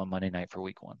have on Monday night for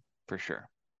week 1 for sure.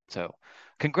 So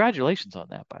congratulations on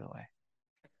that, by the way.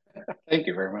 Thank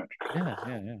you very much. Yeah,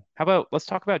 yeah, yeah. How about let's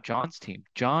talk about John's team.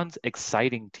 John's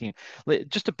exciting team.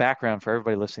 Just a background for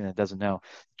everybody listening that doesn't know.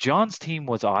 John's team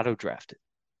was auto drafted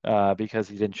because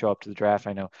he didn't show up to the draft.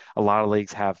 I know a lot of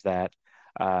leagues have that,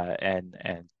 and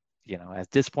as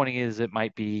disappointing as it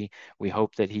might be, we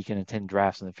hope that he can attend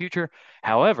drafts in the future.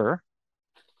 However,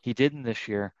 he didn't this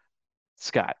year.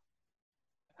 Scott,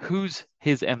 who's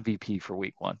his MVP for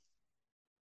week 1?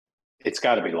 It's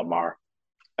got to be Lamar.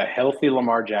 A healthy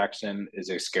Lamar Jackson is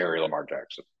a scary Lamar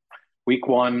Jackson. Week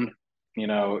 1, I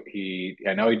know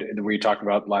we talked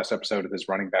about last episode of his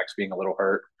running backs being a little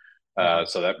hurt. Mhm.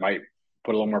 So that might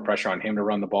put a little more pressure on him to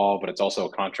run the ball, but it's also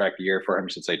a contract year for him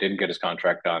since they didn't get his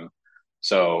contract done.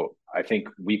 So I think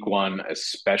week one,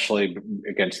 especially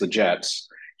against the Jets,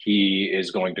 he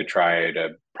is going to try to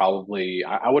probably.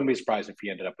 I wouldn't be surprised if he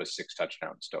ended up with 6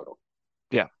 touchdowns total.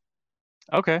 Yeah.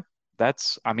 Okay.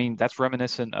 I mean, that's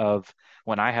reminiscent of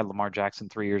when I had Lamar Jackson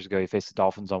 3 years ago. He faced the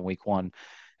Dolphins on week one,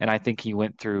 and I think he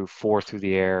went through four through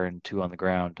the air and two on the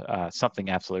ground. Something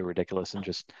absolutely ridiculous, and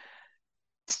just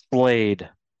slayed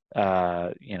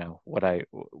the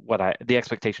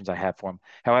expectations I had for him.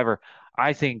 However,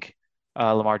 I think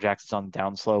Lamar Jackson's on the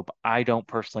downslope. I don't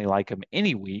personally like him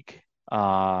any week,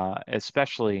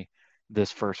 especially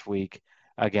this first week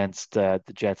against the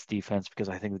Jets defense, because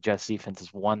I think the Jets defense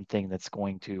is one thing that's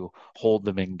going to hold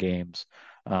them in games.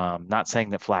 Not saying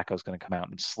that Flacco's going to come out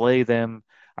and slay them.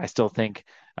 I still think,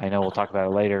 I know we'll talk about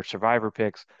it later, survivor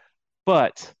picks,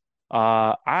 but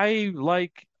I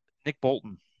like Nick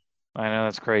Bolton. I know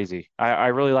that's crazy. I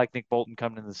really like Nick Bolton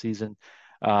coming into the season.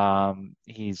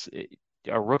 He's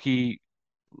a rookie,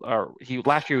 or he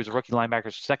last year he was a rookie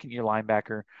linebacker, second year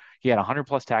linebacker. He had 100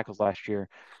 plus tackles last year.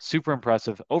 Super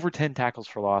impressive. Over 10 tackles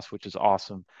for loss, which is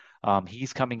awesome.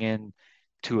 He's coming in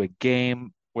to a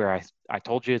game where I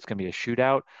told you it's going to be a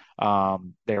shootout.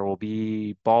 There will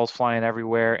be balls flying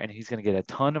everywhere, and he's going to get a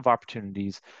ton of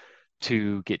opportunities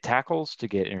to get tackles, to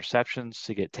get interceptions,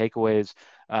 to get takeaways,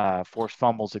 force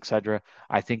fumbles, etc.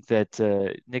 I think that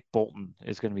Nick Bolton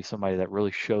is going to be somebody that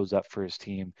really shows up for his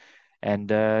team.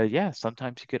 And yeah,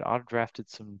 sometimes you get auto drafted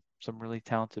some really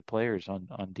talented players on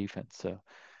defense. So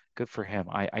good for him.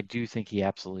 I do think he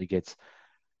absolutely gets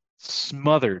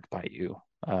smothered by you.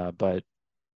 But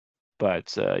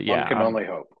One yeah, can only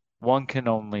hope. one can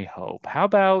only hope. How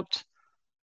about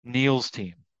Neil's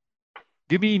team?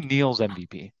 Give me Neil's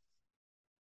MVP.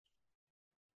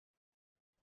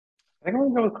 I think I'm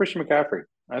gonna go with Christian McCaffrey.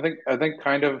 I think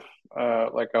kind of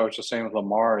like I was just saying with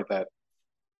Lamar that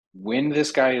when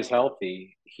this guy is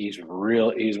healthy, he's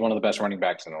one of the best running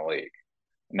backs in the league.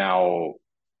 Now,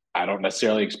 I don't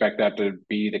necessarily expect that to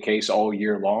be the case all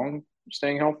year long,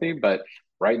 staying healthy, but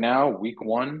right now, week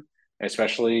one,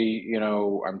 especially,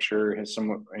 I'm sure his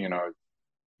some,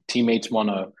 teammates want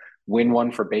to win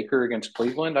one for Baker against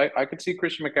Cleveland. I could see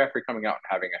Christian McCaffrey coming out and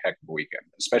having a heck of a weekend,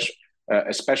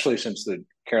 especially since the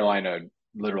Carolina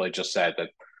literally just said that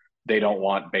they don't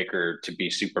want Baker to be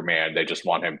Superman. They just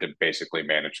want him to basically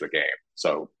manage the game.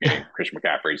 So, meaning Christian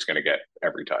McCaffrey is going to get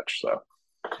every touch. So,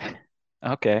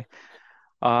 Okay.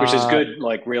 which is Uh, good,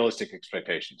 like realistic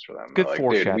expectations for them. They're Good like, dude,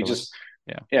 foreshadowing.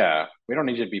 Yeah. yeah, we don't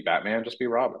need you to be Batman. Just be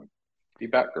Robin, be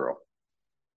Batgirl,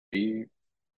 be,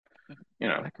 you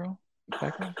know, Batgirl?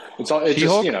 Batgirl? it's just,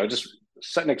 She-Hulk? just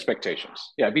setting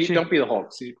expectations. Yeah, She don't be the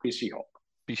Hulk, be She Hulk.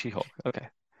 be She-Hulk. Okay.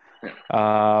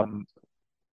 Yeah. Um,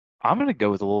 I'm gonna go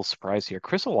with a little surprise here.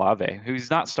 Chris Olave, who's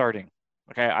not starting.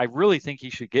 Okay, I really think he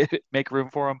should get make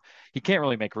room for him. He can't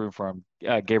really make room for him.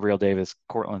 Gabriel Davis,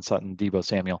 Cortland Sutton, Debo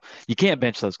Samuel. You can't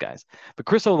bench those guys. But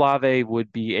Chris Olave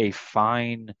would be a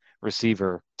fine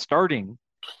receiver starting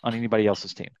on anybody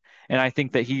else's team. And I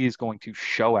think that he is going to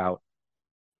show out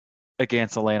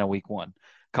against Atlanta week one.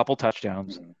 Couple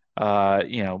touchdowns,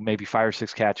 Mhm. maybe 5 or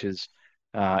 6 catches.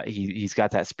 He's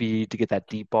got that speed to get that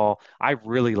deep ball. I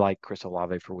really like Chris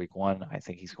Olave for week one. I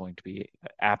think he's going to be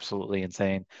absolutely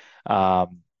insane.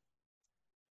 Um,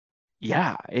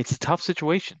 yeah, it's a tough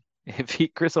situation.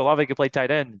 If Chris Olave could play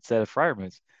tight end instead of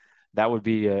Freiermuth, that would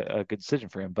be a good decision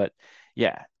for him. But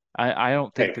yeah, I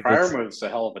don't think Hey, that that's Fryermuth's a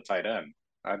hell of a tight end.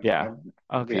 yeah.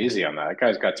 I'd be Okay. easy on that. That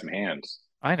guy's got some hands.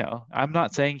 I know. I'm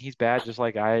not saying he's bad, just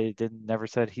like I didn't never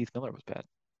said Heath Miller was bad.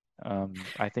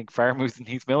 I think Freiermuth and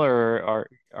Heath Miller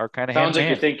are kind of hand Sounds in like you're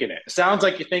hand. thinking it. Sounds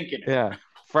like you're thinking it.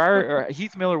 Yeah.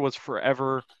 Heath Miller was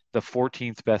forever the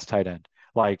 14th best tight end.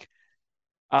 Like,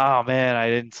 oh man, I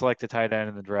didn't select a tight end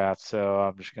in the draft, so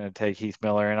I'm just gonna take Heath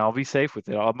Miller and I'll be safe with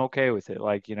it. I'm okay with it.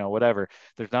 Like, whatever.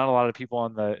 There's not a lot of people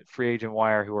on the free agent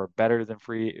wire who are better than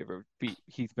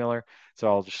Heath Miller, so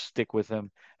I'll just stick with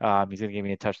him. He's gonna give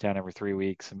me a touchdown every 3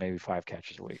 weeks and maybe 5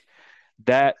 catches a week.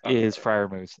 That Sounds is right.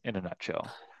 Freiermuth in a nutshell.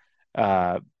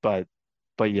 But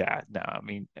yeah, no, I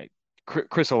mean,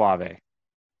 Chris Olave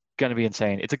gonna be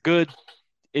insane. It's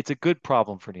a good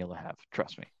problem for Neil to have.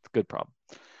 Trust me, it's a good problem.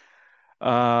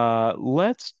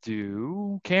 Let's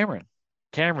do Cameron.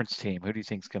 Cameron's team. Who do you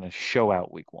think is gonna show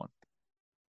out week one?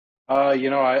 I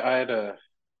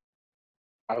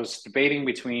was debating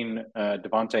between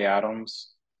Devonte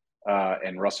Adams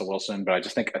and Russell Wilson, but I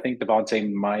think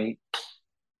Devonte might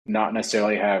not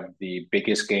necessarily have the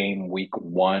biggest game week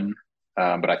one,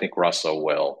 but I think Russell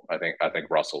will. I think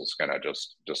Russell's gonna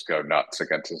just go nuts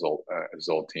against his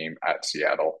old team at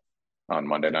Seattle on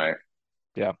Monday night.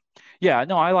 Yeah. Yeah,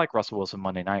 no, I like Russell Wilson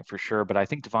Monday night for sure, but I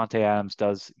think Devontae Adams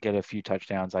does get a few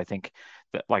touchdowns. I think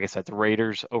that, like I said, the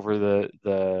Raiders over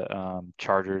the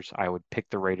Chargers, I would pick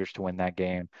the Raiders to win that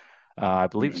game. I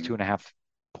believe it's Mhm. 2.5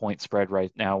 point spread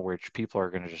right now, which people are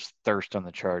going to just thirst on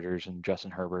the Chargers and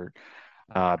Justin Herbert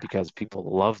because people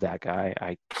love that guy.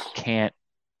 I can't.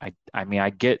 I mean, I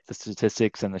get the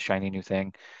statistics and the shiny new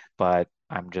thing, but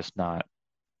I'm just not.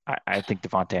 I think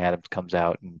Devontae Adams comes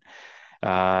out and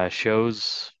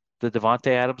shows the Devontae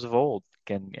Adams of old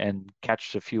and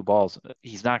catches a few balls.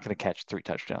 He's not going to catch 3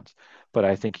 touchdowns, but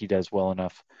I think he does well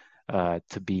enough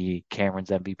to be Cameron's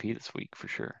MVP this week for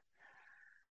sure.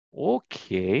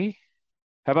 Okay.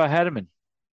 How about Hedeman?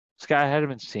 Scott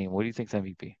Hedeman's team. What do you think's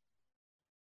MVP?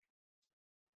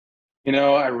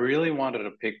 I really wanted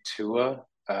to pick Tua,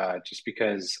 just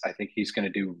because I think he's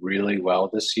going to do really well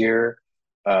this year.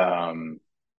 Um,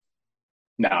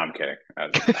 no, I'm kidding. I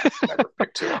never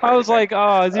picked Tua I for was anything.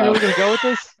 like, oh, is he Um, really going to go with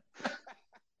this?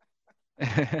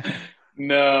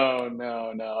 no,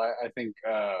 no, no.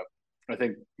 I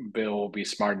think Bill will be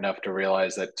smart enough to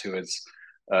realize that Tua's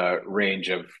range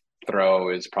of throw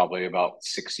is probably about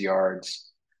 6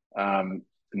 yards, and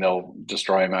they'll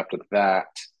destroy him after that.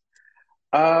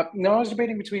 No, I was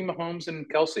debating between Mahomes and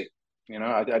Kelsey.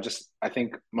 I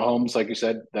think Mahomes, like you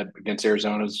said, that against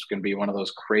Arizona is going to be one of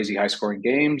those crazy high scoring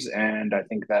games, and I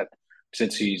think that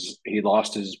since he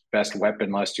lost his best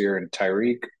weapon last year in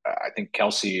Tyreek, I think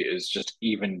Kelsey is just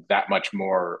even that much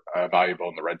more valuable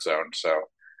in the red zone. So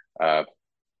uh,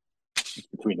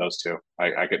 between those two,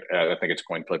 I think it's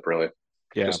coin flip really.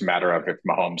 Yeah. Just a matter of if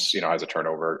Mahomes has a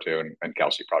turnover or two, and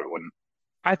Kelsey probably wouldn't.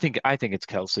 I think it's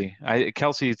Kelsey.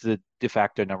 Kelsey is the de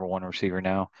facto number one receiver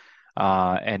now,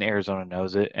 and Arizona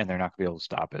knows it, and they're not going to be able to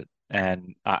stop it.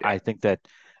 And I Yeah. think that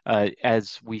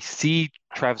as we see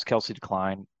Travis Kelsey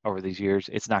decline over these years,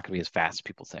 it's not going to be as fast as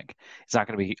people think. It's not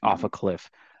going to be off a Mm-hmm. cliff.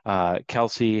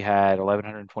 Kelsey had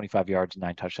 1,125 yards and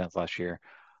 9 touchdowns last year.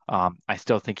 I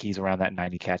still think he's around that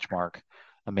 90 catch mark,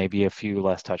 maybe a few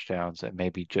less touchdowns, and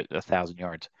maybe just 1,000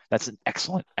 yards. That's an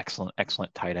excellent, excellent,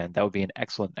 excellent tight end. That would be an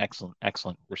excellent, excellent,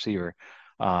 excellent receiver.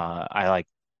 I like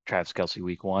Travis Kelsey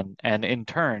week one. And in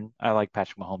turn, I like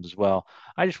Patrick Mahomes as well.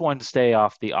 I just wanted to stay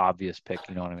off the obvious pick,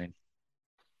 you know what I mean?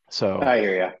 So I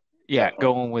hear you. yeah, Definitely.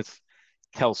 going with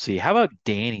Kelsey. How about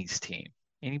Danny's team?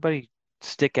 Anybody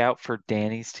stick out for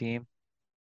Danny's team?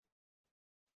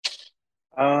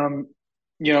 Um,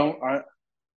 you know,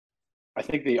 I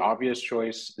think the obvious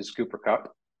choice is Cooper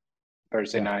Cup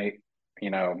Thursday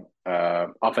Yeah.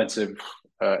 night. Offensive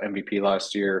MVP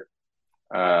last year.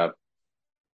 Uh,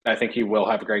 I think he will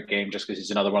have a great game just because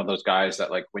he's another one of those guys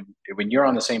that like when you're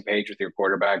on the same page with your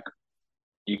quarterback,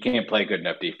 you can't play good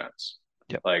enough defense.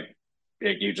 Yep. Like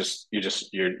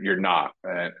you're not.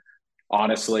 And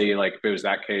honestly, like if it was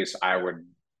that case, I would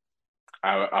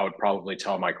probably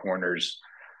tell my corners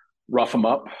rough them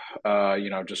up,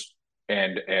 just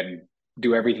and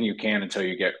do everything you can until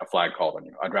you get a flag called on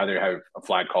you. I'd rather have a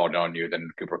flag called on you than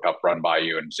Cooper Cup run by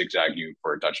you and zigzag you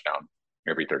for a touchdown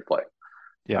every third play.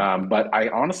 Yeah. But I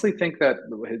honestly think that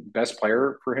the best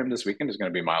player for him this weekend is going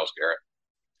to be Miles Garrett.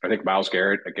 I think Miles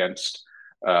Garrett against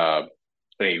uh,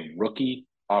 a rookie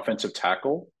offensive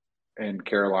tackle in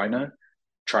Carolina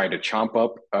trying to chomp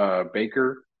up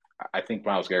Baker. I think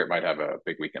Miles Garrett might have a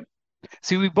big weekend.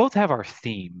 See, we both have our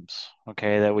themes,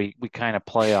 okay, that we kind of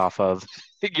play off of.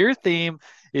 Your theme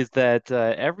is that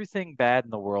everything bad in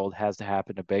the world has to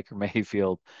happen to Baker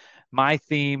Mayfield. My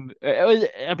theme,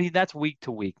 I mean, that's week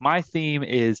to week. My theme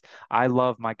is I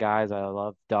love my guys. I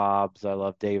love Dobbs. I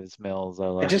love Davis Mills. I I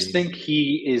love just these. think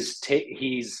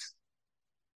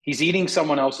he's eating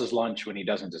someone else's lunch when he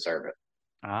doesn't deserve it.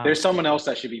 Ah, There's someone okay. else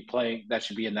that should be playing that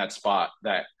should be in that spot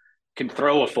that can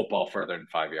throw a football further than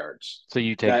 5 yards. So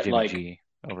you take That Jimmy like G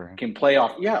over him. can play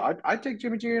off. Yeah, I'd take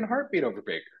Jimmy G in a heartbeat over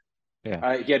Baker.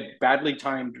 Yeah. He had badly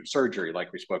timed surgery,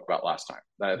 like we spoke about last time.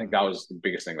 I think Mhm. that was the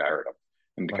biggest thing that I heard of.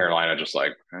 And Right. Carolina just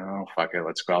like, oh fuck it,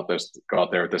 let's go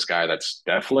out there with this guy that's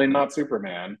definitely not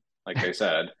Superman, like they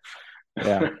said.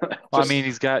 Yeah. Well, I mean, Just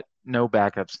he's got no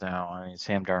backups now. I mean,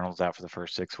 Sam Darnold's out for the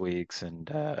first 6 weeks, and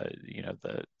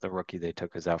the rookie they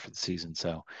took is out for the season.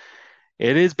 So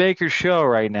it is Baker's show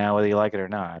right now, whether you like it or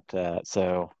not.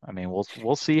 So I mean,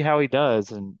 we'll see how he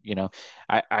does, and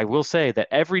I will say that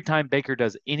every time Baker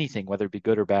does anything, whether it be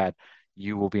good or bad,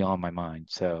 you will be on my mind.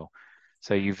 So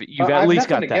you've I at have least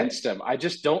nothing got that. against him. I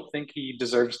just don't think he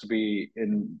deserves to be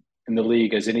in the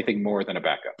league as anything more than a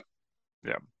backup.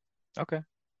 Yeah. Okay.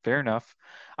 Fair enough.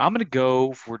 I'm gonna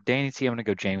go for Danny T. I'm gonna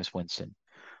go Jameis Winston.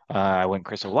 I went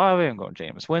Chris Olave. I'm going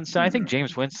Jameis Winston. I think Mm-hmm.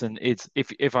 Jameis Winston. It's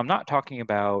if I'm not talking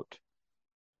about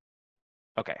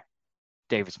okay,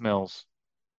 Davis Mills.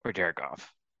 or Jared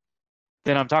Goff.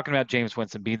 Then I'm talking about Jameis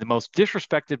Winston being the most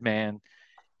disrespected man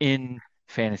in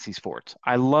fantasy sports.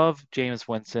 I love Jameis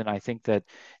Winston. I think that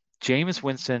Jameis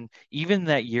Winston, even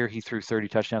that year he threw 30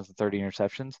 touchdowns and 30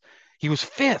 interceptions, he was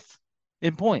fifth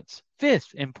in points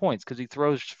because he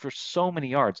throws for so many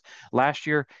yards. Last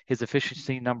year, his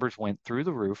efficiency numbers went through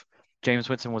the roof. Jameis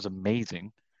Winston was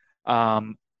amazing.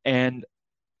 And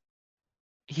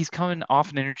he's coming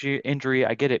off an injury.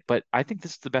 I get it, but I think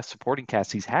this is the best supporting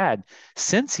cast he's had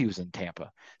since he was in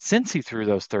Tampa, since he threw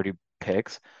those 30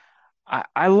 picks.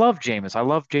 I love Jameis. I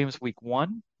love Jameis week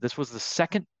one. This was the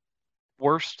second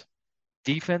worst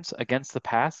defense against the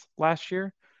pass last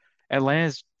year.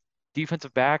 Atlanta's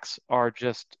defensive backs are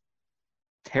just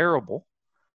terrible.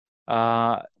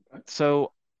 Uh,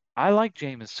 so I like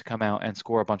Jameis to come out and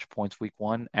score a bunch of points week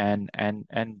one and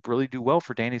really do well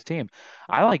for Danny's team.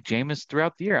 I like Jameis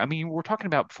throughout the year. I mean, we're talking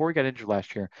about before he got injured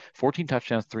last year, 14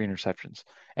 touchdowns, three interceptions,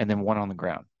 and then one on the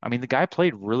ground. I mean, the guy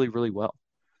played really, really well.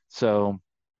 So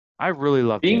I really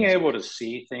love Being Jameis. able to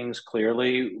see things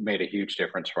clearly made a huge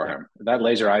difference for Yeah. him. That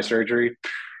laser eye surgery,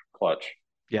 clutch.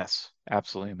 Yes,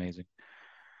 absolutely amazing.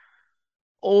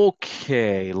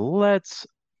 Okay, let's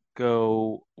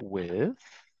go with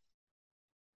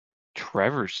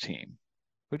Trevor's team.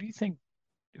 Who do you think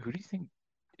who do you think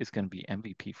is going to be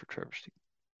MVP for Trevor's team?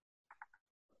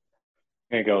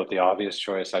 I'm gonna go with the obvious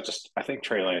choice. I think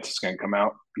Trey Lance is gonna come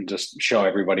out and just show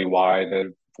everybody why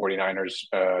the 49ers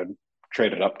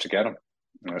traded up to get him.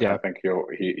 I Yeah. think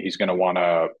he's gonna want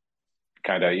to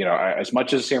kind of, as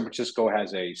much as San Francisco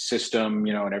has a system,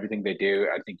 and everything they do,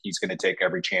 I think he's going to take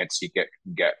every chance he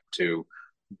get to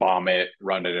bomb it,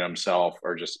 run it himself,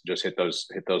 or just hit those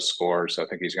scores. So I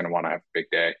think he's going to want to have a big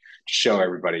day to show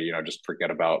everybody, just forget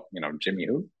about Jimmy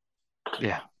who.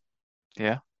 Yeah.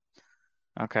 Yeah.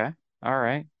 Okay. All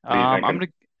right. What are you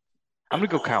thinking? I'm gonna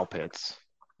go Kyle Pitts.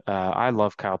 I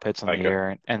love Kyle Pitts on the Like it.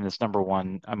 air and this number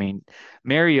one. I mean,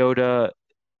 Mariota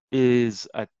is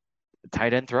a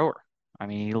tight end thrower. I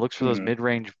mean, he looks for those Mm-hmm.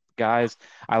 mid-range guys.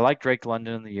 I like Drake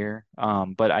London in the year,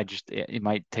 but it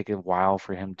might take a while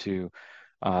for him to,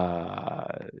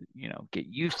 get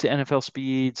used to NFL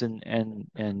speeds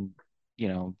and you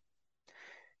know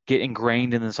get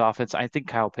ingrained in this offense. I think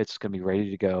Kyle Pitts is going to be ready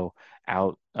to go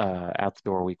out the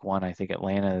door week one. I think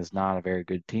Atlanta is not a very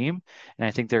good team, and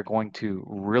I think they're going to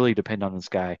really depend on this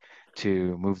guy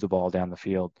to move the ball down the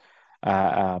field.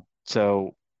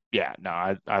 So yeah,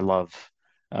 no, I love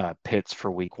Pitts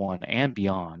for week one and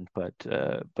beyond, but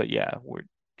yeah, we're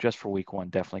just for week one,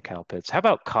 definitely Kyle Pitts. How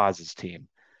about Coz's team?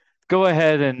 Go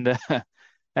ahead and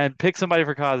and pick somebody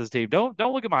for Coz's team. Don't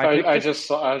look at my pick.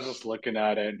 Just I was just looking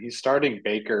at it. He's starting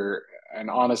Baker, and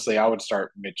honestly, I would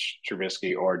start Mitch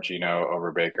Trubisky or Gino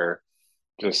over Baker.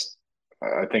 Just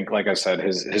I think, like I said,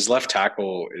 his left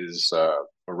tackle is a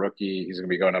rookie. He's going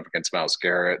to be going up against Miles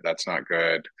Garrett. That's not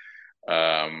good.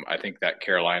 I think that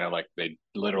Carolina, like they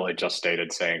literally just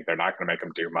stated, saying they're not going to make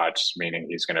him do much, meaning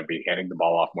he's going to be handing the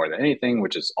ball off more than anything,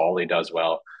 which is all he does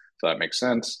well. So that makes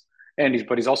sense.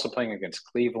 But he's also playing against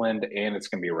Cleveland, and it's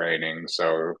going to be raining,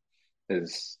 so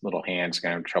his little hands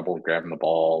going to have trouble grabbing the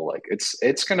ball. Like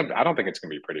it's going to. I don't think it's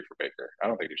going to be pretty for Baker. I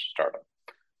don't think you should start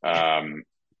him.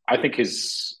 I think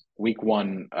his week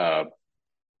one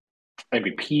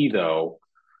MVP though,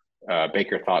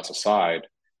 Baker thoughts aside,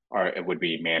 it would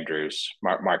be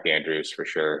Mark Andrews for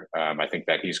sure. I think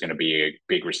that he's going to be a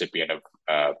big recipient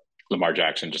of Lamar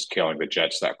Jackson just killing the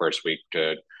Jets that first week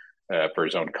for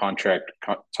his own contract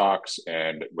talks,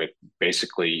 and with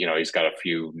basically, he's got a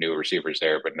few new receivers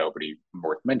there, but nobody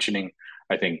worth mentioning.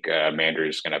 I think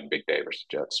Andrews is going to have a big day versus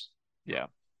the Jets. yeah,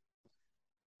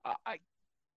 I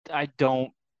I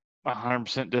don't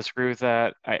 100% disagree with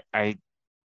that. I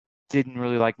didn't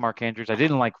really like Mark Andrews. I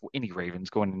didn't like any Ravens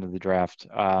going into the draft.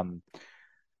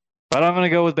 But I'm going to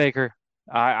go with Baker.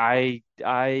 I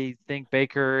think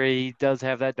Baker, he does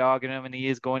have that dog in him, and he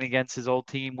is going against his old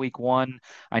team week one.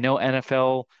 I know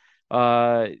NFL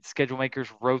schedule makers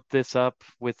wrote this up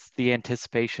with the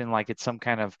anticipation like it's some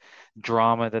kind of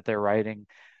drama that they're writing.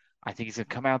 I think he's going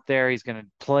to come out there. He's going to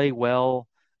play well,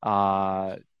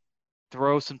 uh,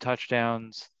 throw some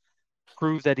touchdowns,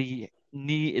 prove that he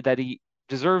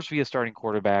deserves to be a starting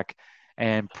quarterback,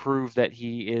 and prove that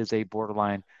he is a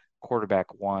borderline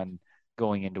quarterback one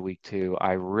going into week two.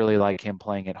 I really like him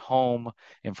playing at home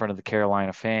in front of the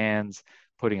Carolina fans,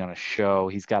 putting on a show.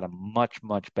 He's got a much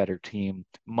better team,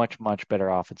 much better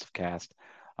offensive cast.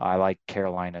 I like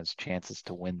Carolina's chances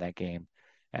to win that game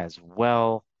as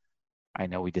well. I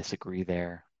know we disagree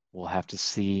there. We'll have to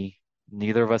see.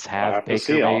 Neither of us I'll have have to Baker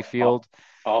see. I'll, I'll Mayfield.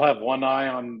 I'll have one eye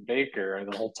on Baker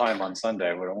the whole time on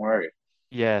Sunday, but don't worry.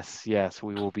 Yes, yes,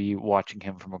 we will be watching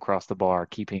him from across the bar,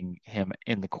 keeping him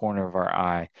in the corner of our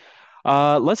eye.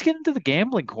 Let's get into the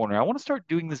gambling corner. I want to start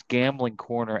doing this gambling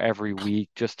corner every week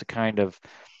just to kind of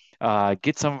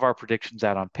get some of our predictions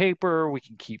out on paper. We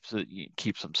can keep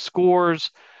some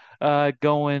scores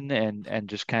going and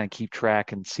just kind of keep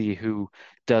track and see who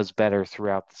does better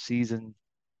throughout the season.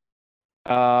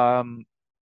 Um,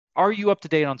 are you up to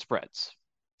date on spreads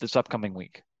this upcoming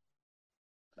week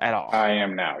at all? I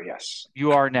am now, yes.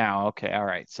 You are now. Okay, all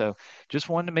right. So just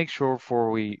wanted to make sure before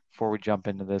we jump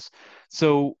into this.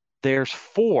 So there's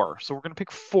four. So we're gonna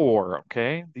pick four,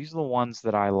 okay? These are the ones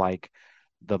that I like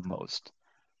the most.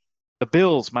 The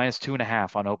Bills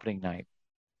 -2.5 on opening night.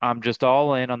 I'm just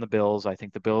all in on the Bills. I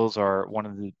think the Bills are one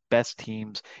of the best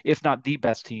teams, if not the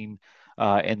best team,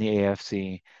 in the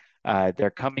AFC. They're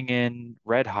coming in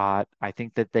red hot. I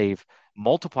think that they've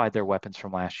multiplied their weapons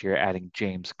from last year, adding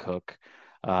James Cook,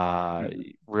 uh,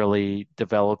 Mhm. really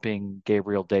developing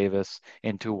Gabriel Davis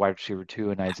into wide receiver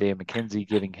two, and Isaiah McKenzie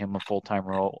giving him a full-time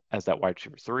role as that wide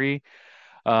receiver three,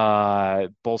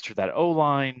 bolster that O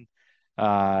line.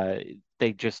 Uh,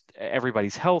 they just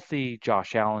everybody's healthy.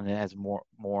 Josh Allen has more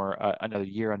another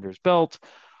year under his belt.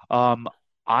 Um,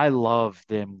 I love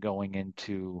them going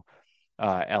into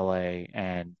LA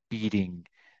and beating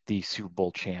the Super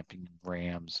Bowl champion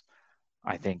Rams.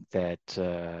 I think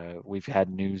that we've had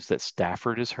news that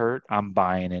Stafford is hurt. I'm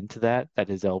buying into that, that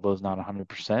his elbow is not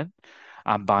 100%.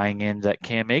 I'm buying in that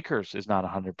Cam Akers is not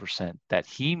 100%, that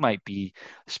he might be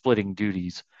splitting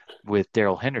duties with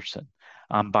Daryl Henderson.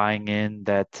 I'm buying in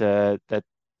that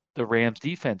the Rams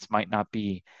defense might not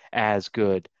be as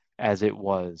good as it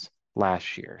was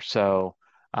last year. So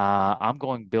I'm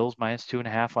going Bills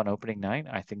 -2.5 on opening night.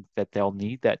 I think that they'll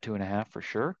need that 2.5 for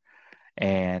sure,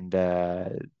 and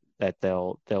that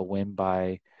they'll win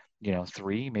by,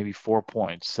 three, maybe 4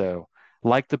 points. So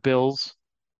like the Bills,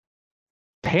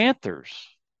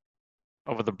 Panthers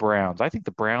over the Browns. I think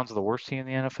the Browns are the worst team in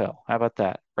the NFL. How about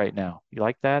that right now? You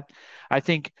like that? I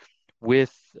think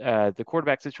with the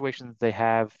quarterback situation that they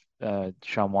have,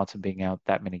 Deshaun Watson being out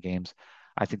that many games,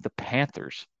 I think the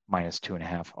Panthers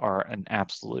 -2.5 are an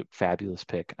absolute fabulous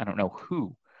pick. I don't know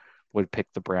who would pick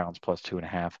the Browns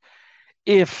 +2.5.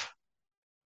 If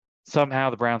somehow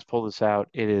the Browns pull this out,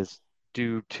 it is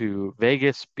due to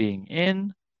Vegas being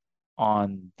in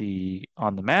on the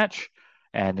match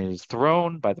and is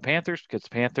thrown by the Panthers because the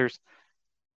Panthers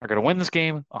are going to win this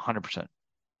game 100%.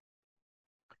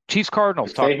 Chiefs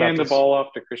Cardinals, If talk they about hand the this. ball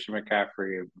off to Christian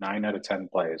McCaffrey 9 out of 10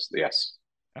 plays, yes,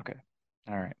 Okay.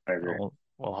 All right. I agree.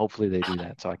 Well, hopefully they do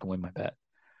that so I can win my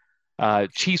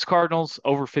bet. Chiefs Cardinals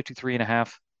over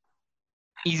 53.5.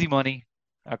 Easy money.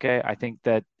 Okay. I think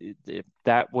that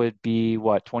that would be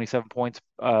what, 27 points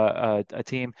a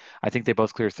team. I think they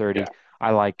both clear Yeah. 30.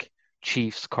 I like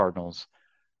Chiefs Cardinals.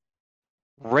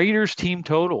 Raiders team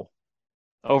total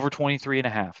over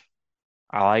 23.5.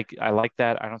 I like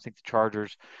that. I don't think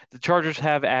the Chargers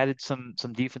have added some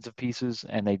defensive pieces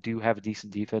and they do have a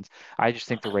decent defense. I just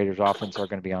think the Raiders offense are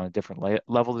going to be on a different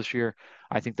level this year.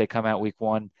 I think they come out week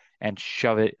one and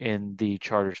shove it in the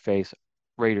Chargers face.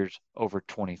 Raiders over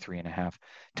 23.5.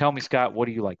 Tell me, Scott, what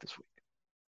do you like this week?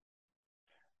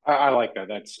 I like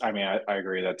that. I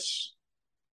agree.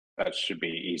 That should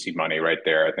be easy money right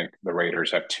there. I think the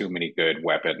Raiders have too many good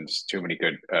weapons, too many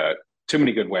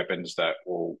good weapons that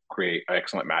will create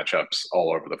excellent matchups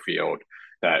all over the field.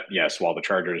 That yes, while the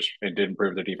Chargers it did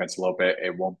improve their defense a little bit,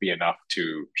 it won't be enough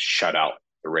to shut out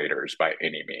the Raiders by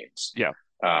any means. Yeah.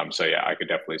 So yeah, I could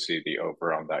definitely see the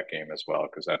over on that game as well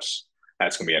because that's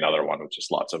going to be another one with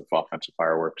just lots of offensive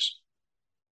fireworks.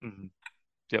 Hmm.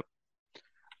 Yep.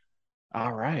 All Yeah.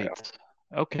 right.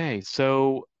 Okay.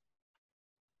 So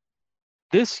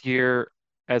this year,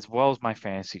 as well as my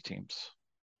fantasy teams,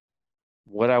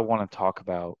 what I want to talk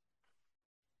about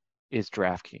is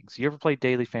DraftKings. You ever play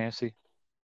daily fantasy?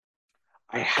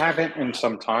 I haven't in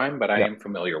some time, but I Yep. am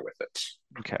familiar with it.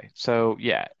 Okay. So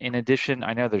yeah, in addition,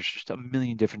 I know there's just a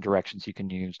million different directions you can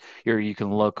use. You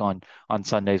can look on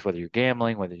Sundays whether you're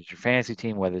gambling, whether it's your fantasy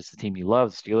team, whether it's the team you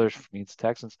love, the Steelers, for me it's the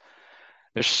Texans.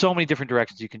 There's so many different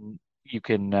directions you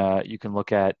can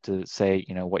look at to say,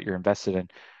 what you're invested in.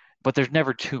 But there's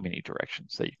never too many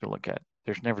directions that you can look at.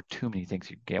 There's never too many things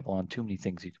you can gamble on, too many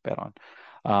things you can bet on.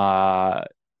 Uh,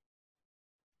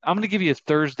 I'm going to give you a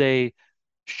Thursday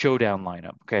showdown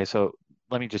lineup. Okay, so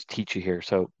let me just teach you here.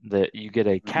 So that you get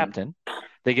a Mm-hmm. captain,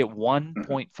 they get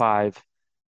Mm-hmm. 1.5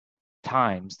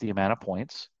 times the amount of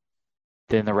points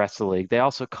than the rest of the league. They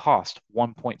also cost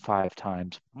 1.5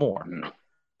 times more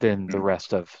than the Mm-hmm.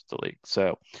 rest of the league.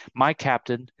 So my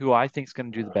captain, who I think is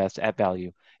going to do the best at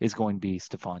value, is going to be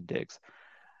Stephon Diggs.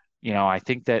 I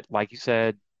think that, like you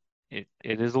said, it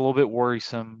is a little bit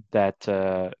worrisome that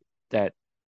that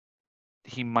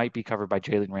he might be covered by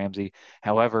Jalen Ramsey.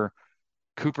 However,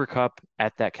 Cooper Kupp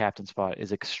at that captain spot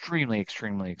is extremely,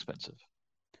 extremely expensive.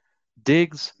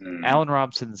 Diggs, Mm, Allen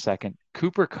Robinson the second,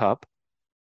 Cooper Kupp,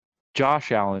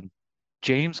 Josh Allen,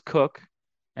 James Cook,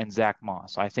 and Zach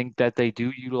Moss. I think that they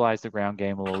do utilize the ground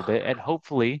game a little bit, and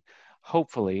hopefully,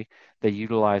 they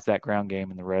utilize that ground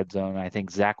game in the red zone. I think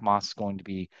Zach Moss is going to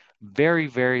be very,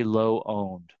 very low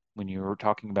owned when you're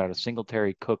talking about a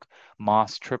Singletary Cook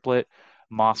Moss triplet.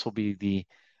 Moss will be the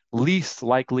least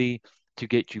likely to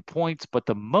get you points, but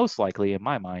the most likely, in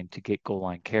my mind, to get goal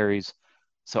line carries.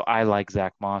 So I like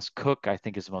Zach Moss. Cook, I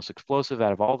think, is the most explosive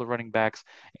out of all the running backs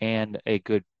and a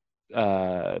good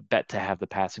bet to have the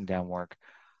passing down work.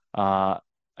 Uh,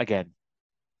 Again,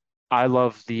 I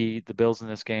love the Bills in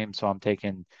this game, so I'm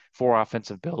taking four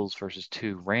offensive Bills versus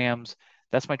two Rams.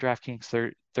 That's my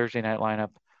DraftKings Thursday night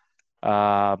lineup.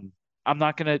 I'm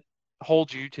not going to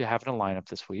hold you to having a lineup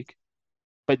this week,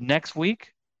 but next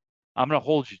week I'm going to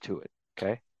hold you to it.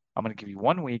 Okay, I'm going to give you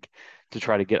 1 week to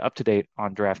try to get up to date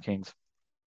on DraftKings,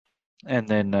 and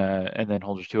then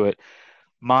hold you to it.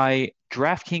 My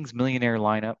DraftKings millionaire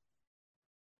lineup: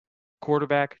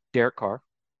 quarterback Derek Carr,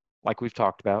 like we've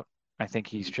talked about. I think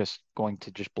he's just going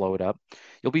to just blow it up.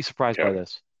 You'll be surprised by yep.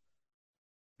 this.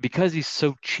 Because he's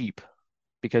so cheap,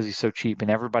 because he's so cheap and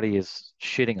everybody is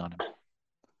shitting on him.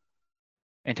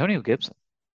 Antonio Gibson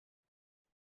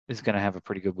is going to have a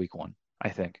pretty good week one, I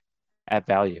think, at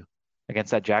value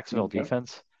against that Jacksonville Okay.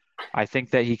 defense. I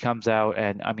think that he comes out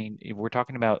and I mean, we're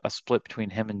talking about a split between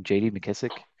him and JD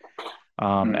McKissick.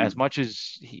 As Mm, much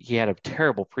as he had a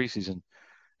terrible preseason,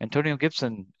 Antonio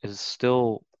Gibson is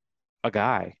still a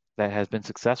guy that has been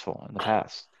successful in the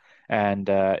past and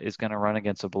is going to run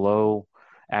against a below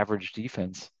average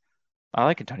defense. I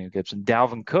like Antonio Gibson.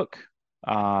 Dalvin Cook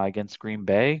against Green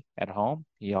Bay at home.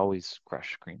 He always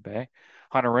crushed Green Bay.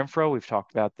 Hunter Renfrow, we've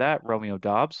talked about that. Romeo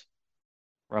Dobbs.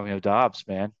 Romeo Dobbs,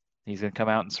 man. He's going to come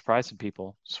out and surprise some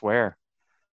people. Swear.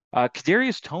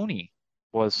 Kadarius Toney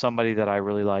was somebody that I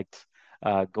really liked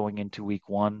going into week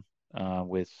one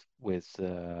with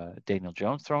Daniel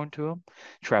Jones throwing to him.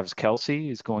 Travis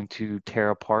Kelce is going to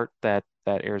tear apart that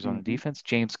Arizona hmm defense.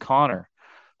 James Conner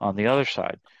on the other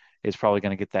side is probably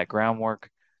going to get that groundwork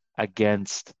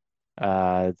against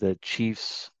the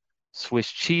Chiefs' Swiss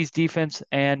cheese defense,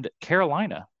 and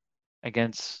Carolina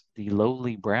against the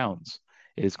lowly Browns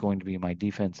is going to be my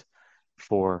defense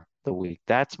for the week.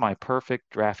 That's my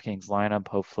perfect DraftKings lineup.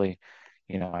 Hopefully,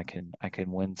 I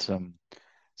can win some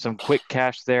quick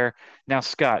cash there. Now,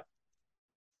 Scott,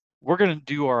 we're gonna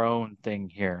do our own thing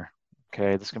here.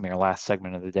 Okay, this is gonna be our last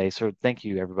segment of the day. So thank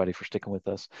you everybody for sticking with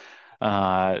us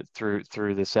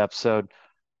through this episode.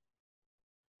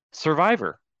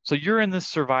 Survivor. So you're in this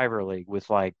Survivor League with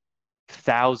like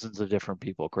thousands of different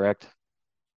people, correct?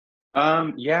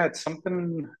 Yeah, it's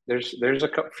something. There's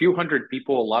few hundred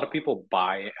people. A lot of people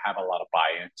have a lot of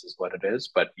buy-ins, is what it is.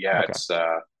 But yeah, Okay. it's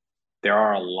there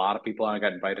are a lot of people. I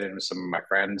got invited in with some of my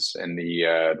friends, and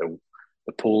the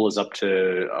pool is up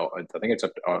to I think it's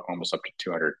up to, almost up to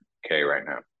 200K right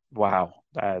now. Wow,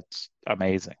 that's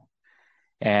amazing.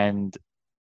 And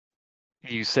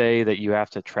you say that you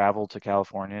have to travel to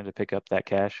California to pick up that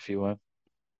cash if you win?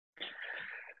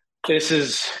 This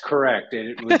is correct.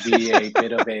 It would be a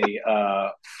bit of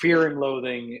a fear and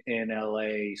loathing in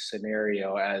LA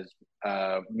scenario, as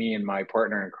me and my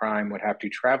partner in crime would have to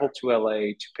travel to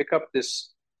LA to pick up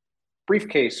this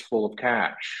briefcase full of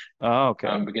cash, Oh,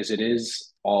 okay. because it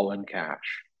is all in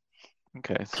cash.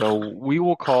 Okay. So we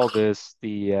will call this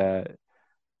the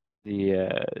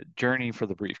journey for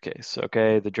the briefcase.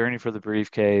 Okay. The journey for the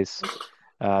briefcase,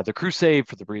 the crusade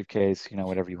for the briefcase,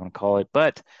 whatever you want to call it.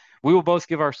 But we will both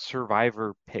give our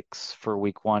survivor picks for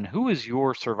week one. Who is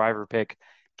your survivor pick?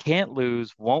 Can't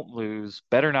lose, won't lose,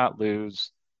 better not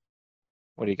lose.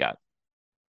 What do you got?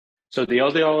 So the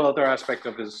other aspect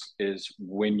of this is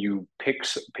when you pick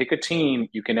a team,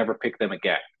 you can never pick them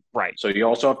again. Right. So you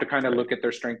also have to kind of Right. look at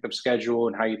their strength of schedule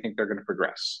and how you think they're going to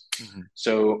progress. Hmm.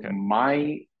 So Okay.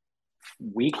 my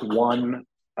week one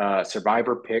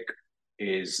survivor pick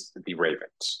is the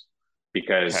Ravens, Okay.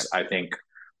 because I think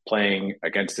playing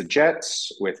against the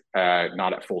Jets with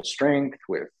not at full strength,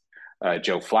 with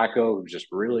Joe Flacco, who's just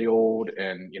really old,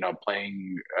 and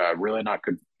playing really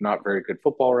not very good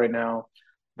football right now.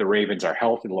 The Ravens are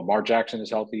healthy. Lamar Jackson is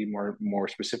healthy. More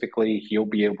specifically, he'll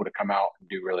be able to come out and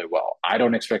do really well. I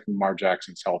don't expect Lamar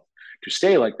Jackson's health to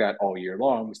stay like that all year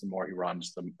long, because the more he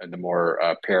runs, the more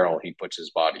peril he puts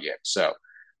his body in. So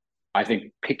I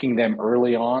think picking them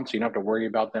early on, so you don't have to worry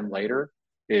about them later,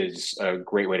 is a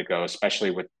great way to go,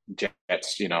 especially with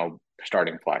Jets,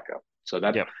 starting Flacco. So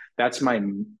Yep. that's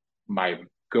my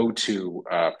go-to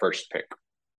first pick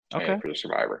Okay. for the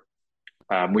Survivor.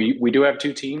 We do have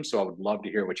two teams, so I would love to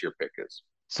hear what your pick is.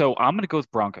 So I'm going to go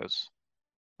with Broncos.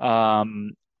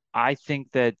 Um, I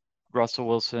think that Russell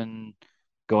Wilson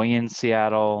going in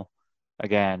Seattle,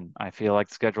 again, I feel like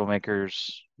schedule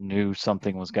makers knew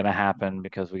something was going to happen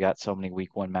because we got so many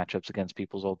week one matchups against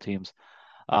people's old teams.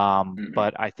 Mm-hmm.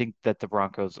 But I think that the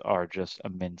Broncos are just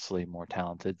immensely more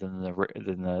talented than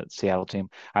the Seattle team.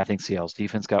 I think Seattle's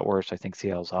defense got worse. I think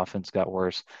Seattle's offense got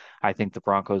worse. I think the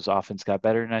Broncos offense got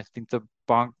better, and I think the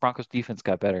Broncos defense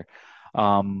got better.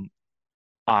 Um,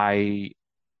 I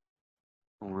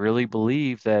really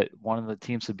believe that one of the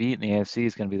teams to beat in the AFC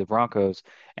is going to be the Broncos,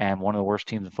 and one of the worst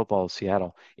teams in football is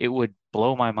Seattle. It would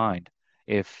blow my mind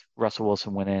if Russell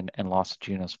Wilson went in and lost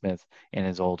to Geno Smith in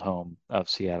his old home of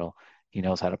Seattle. He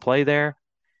knows how to play there.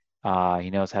 He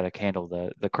knows how to handle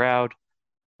the crowd.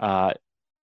 Uh,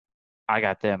 I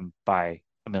got them by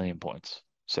a million points.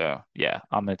 So yeah,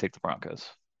 I'm going to take the Broncos.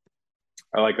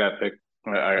 I like that pick.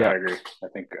 I Yep, agree.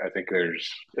 I think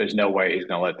there's no way he's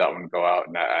gonna let that one go out,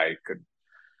 and I could,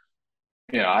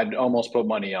 I'd almost put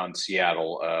money on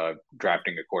Seattle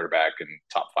drafting a quarterback in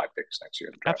top five picks next year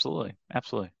in the draft. absolutely,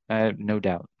 absolutely. No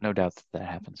doubt, no doubt that that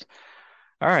happens.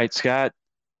 All right, Scott.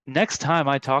 Next time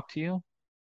I talk to you,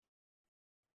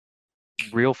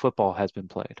 real football has been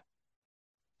played.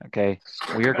 Okay.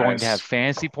 We are going to have Nice.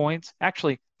 fantasy points.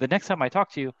 Actually, the next time I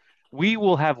talk to you, we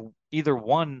will have either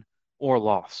won or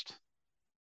lost.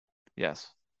 Yes.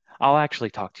 I'll actually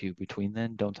talk to you between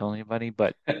then. Don't tell anybody.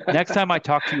 But next time I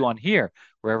talk to you on here,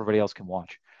 where everybody else can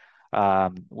watch,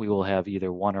 we will have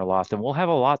either won or lost. And we'll have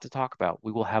a lot to talk about.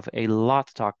 We will have a lot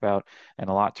to talk about and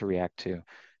a lot to react to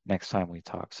next time we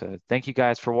talk. So thank you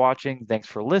guys for watching. Thanks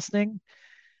for listening.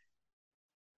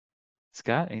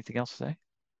 Scott, anything else to say?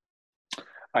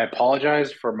 I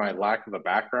apologize for my lack of a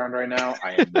background right now.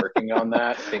 I am working on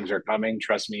that. Things are coming.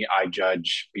 Trust me, I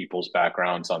judge people's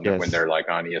backgrounds when Yes. they're like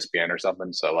on ESPN or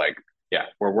something. So like, yeah,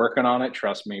 we're working on it.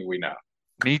 Trust me, we know.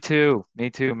 Me too. Me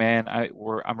too, man.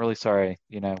 I'm really sorry.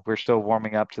 We're still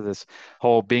warming up to this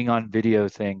whole being on video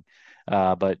thing.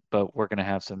 But we're gonna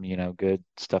have some, good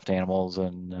stuffed animals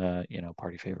and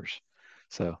party favors.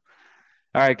 So, all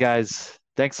right, guys.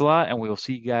 Thanks a lot, and we will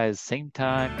see you guys same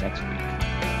time next week.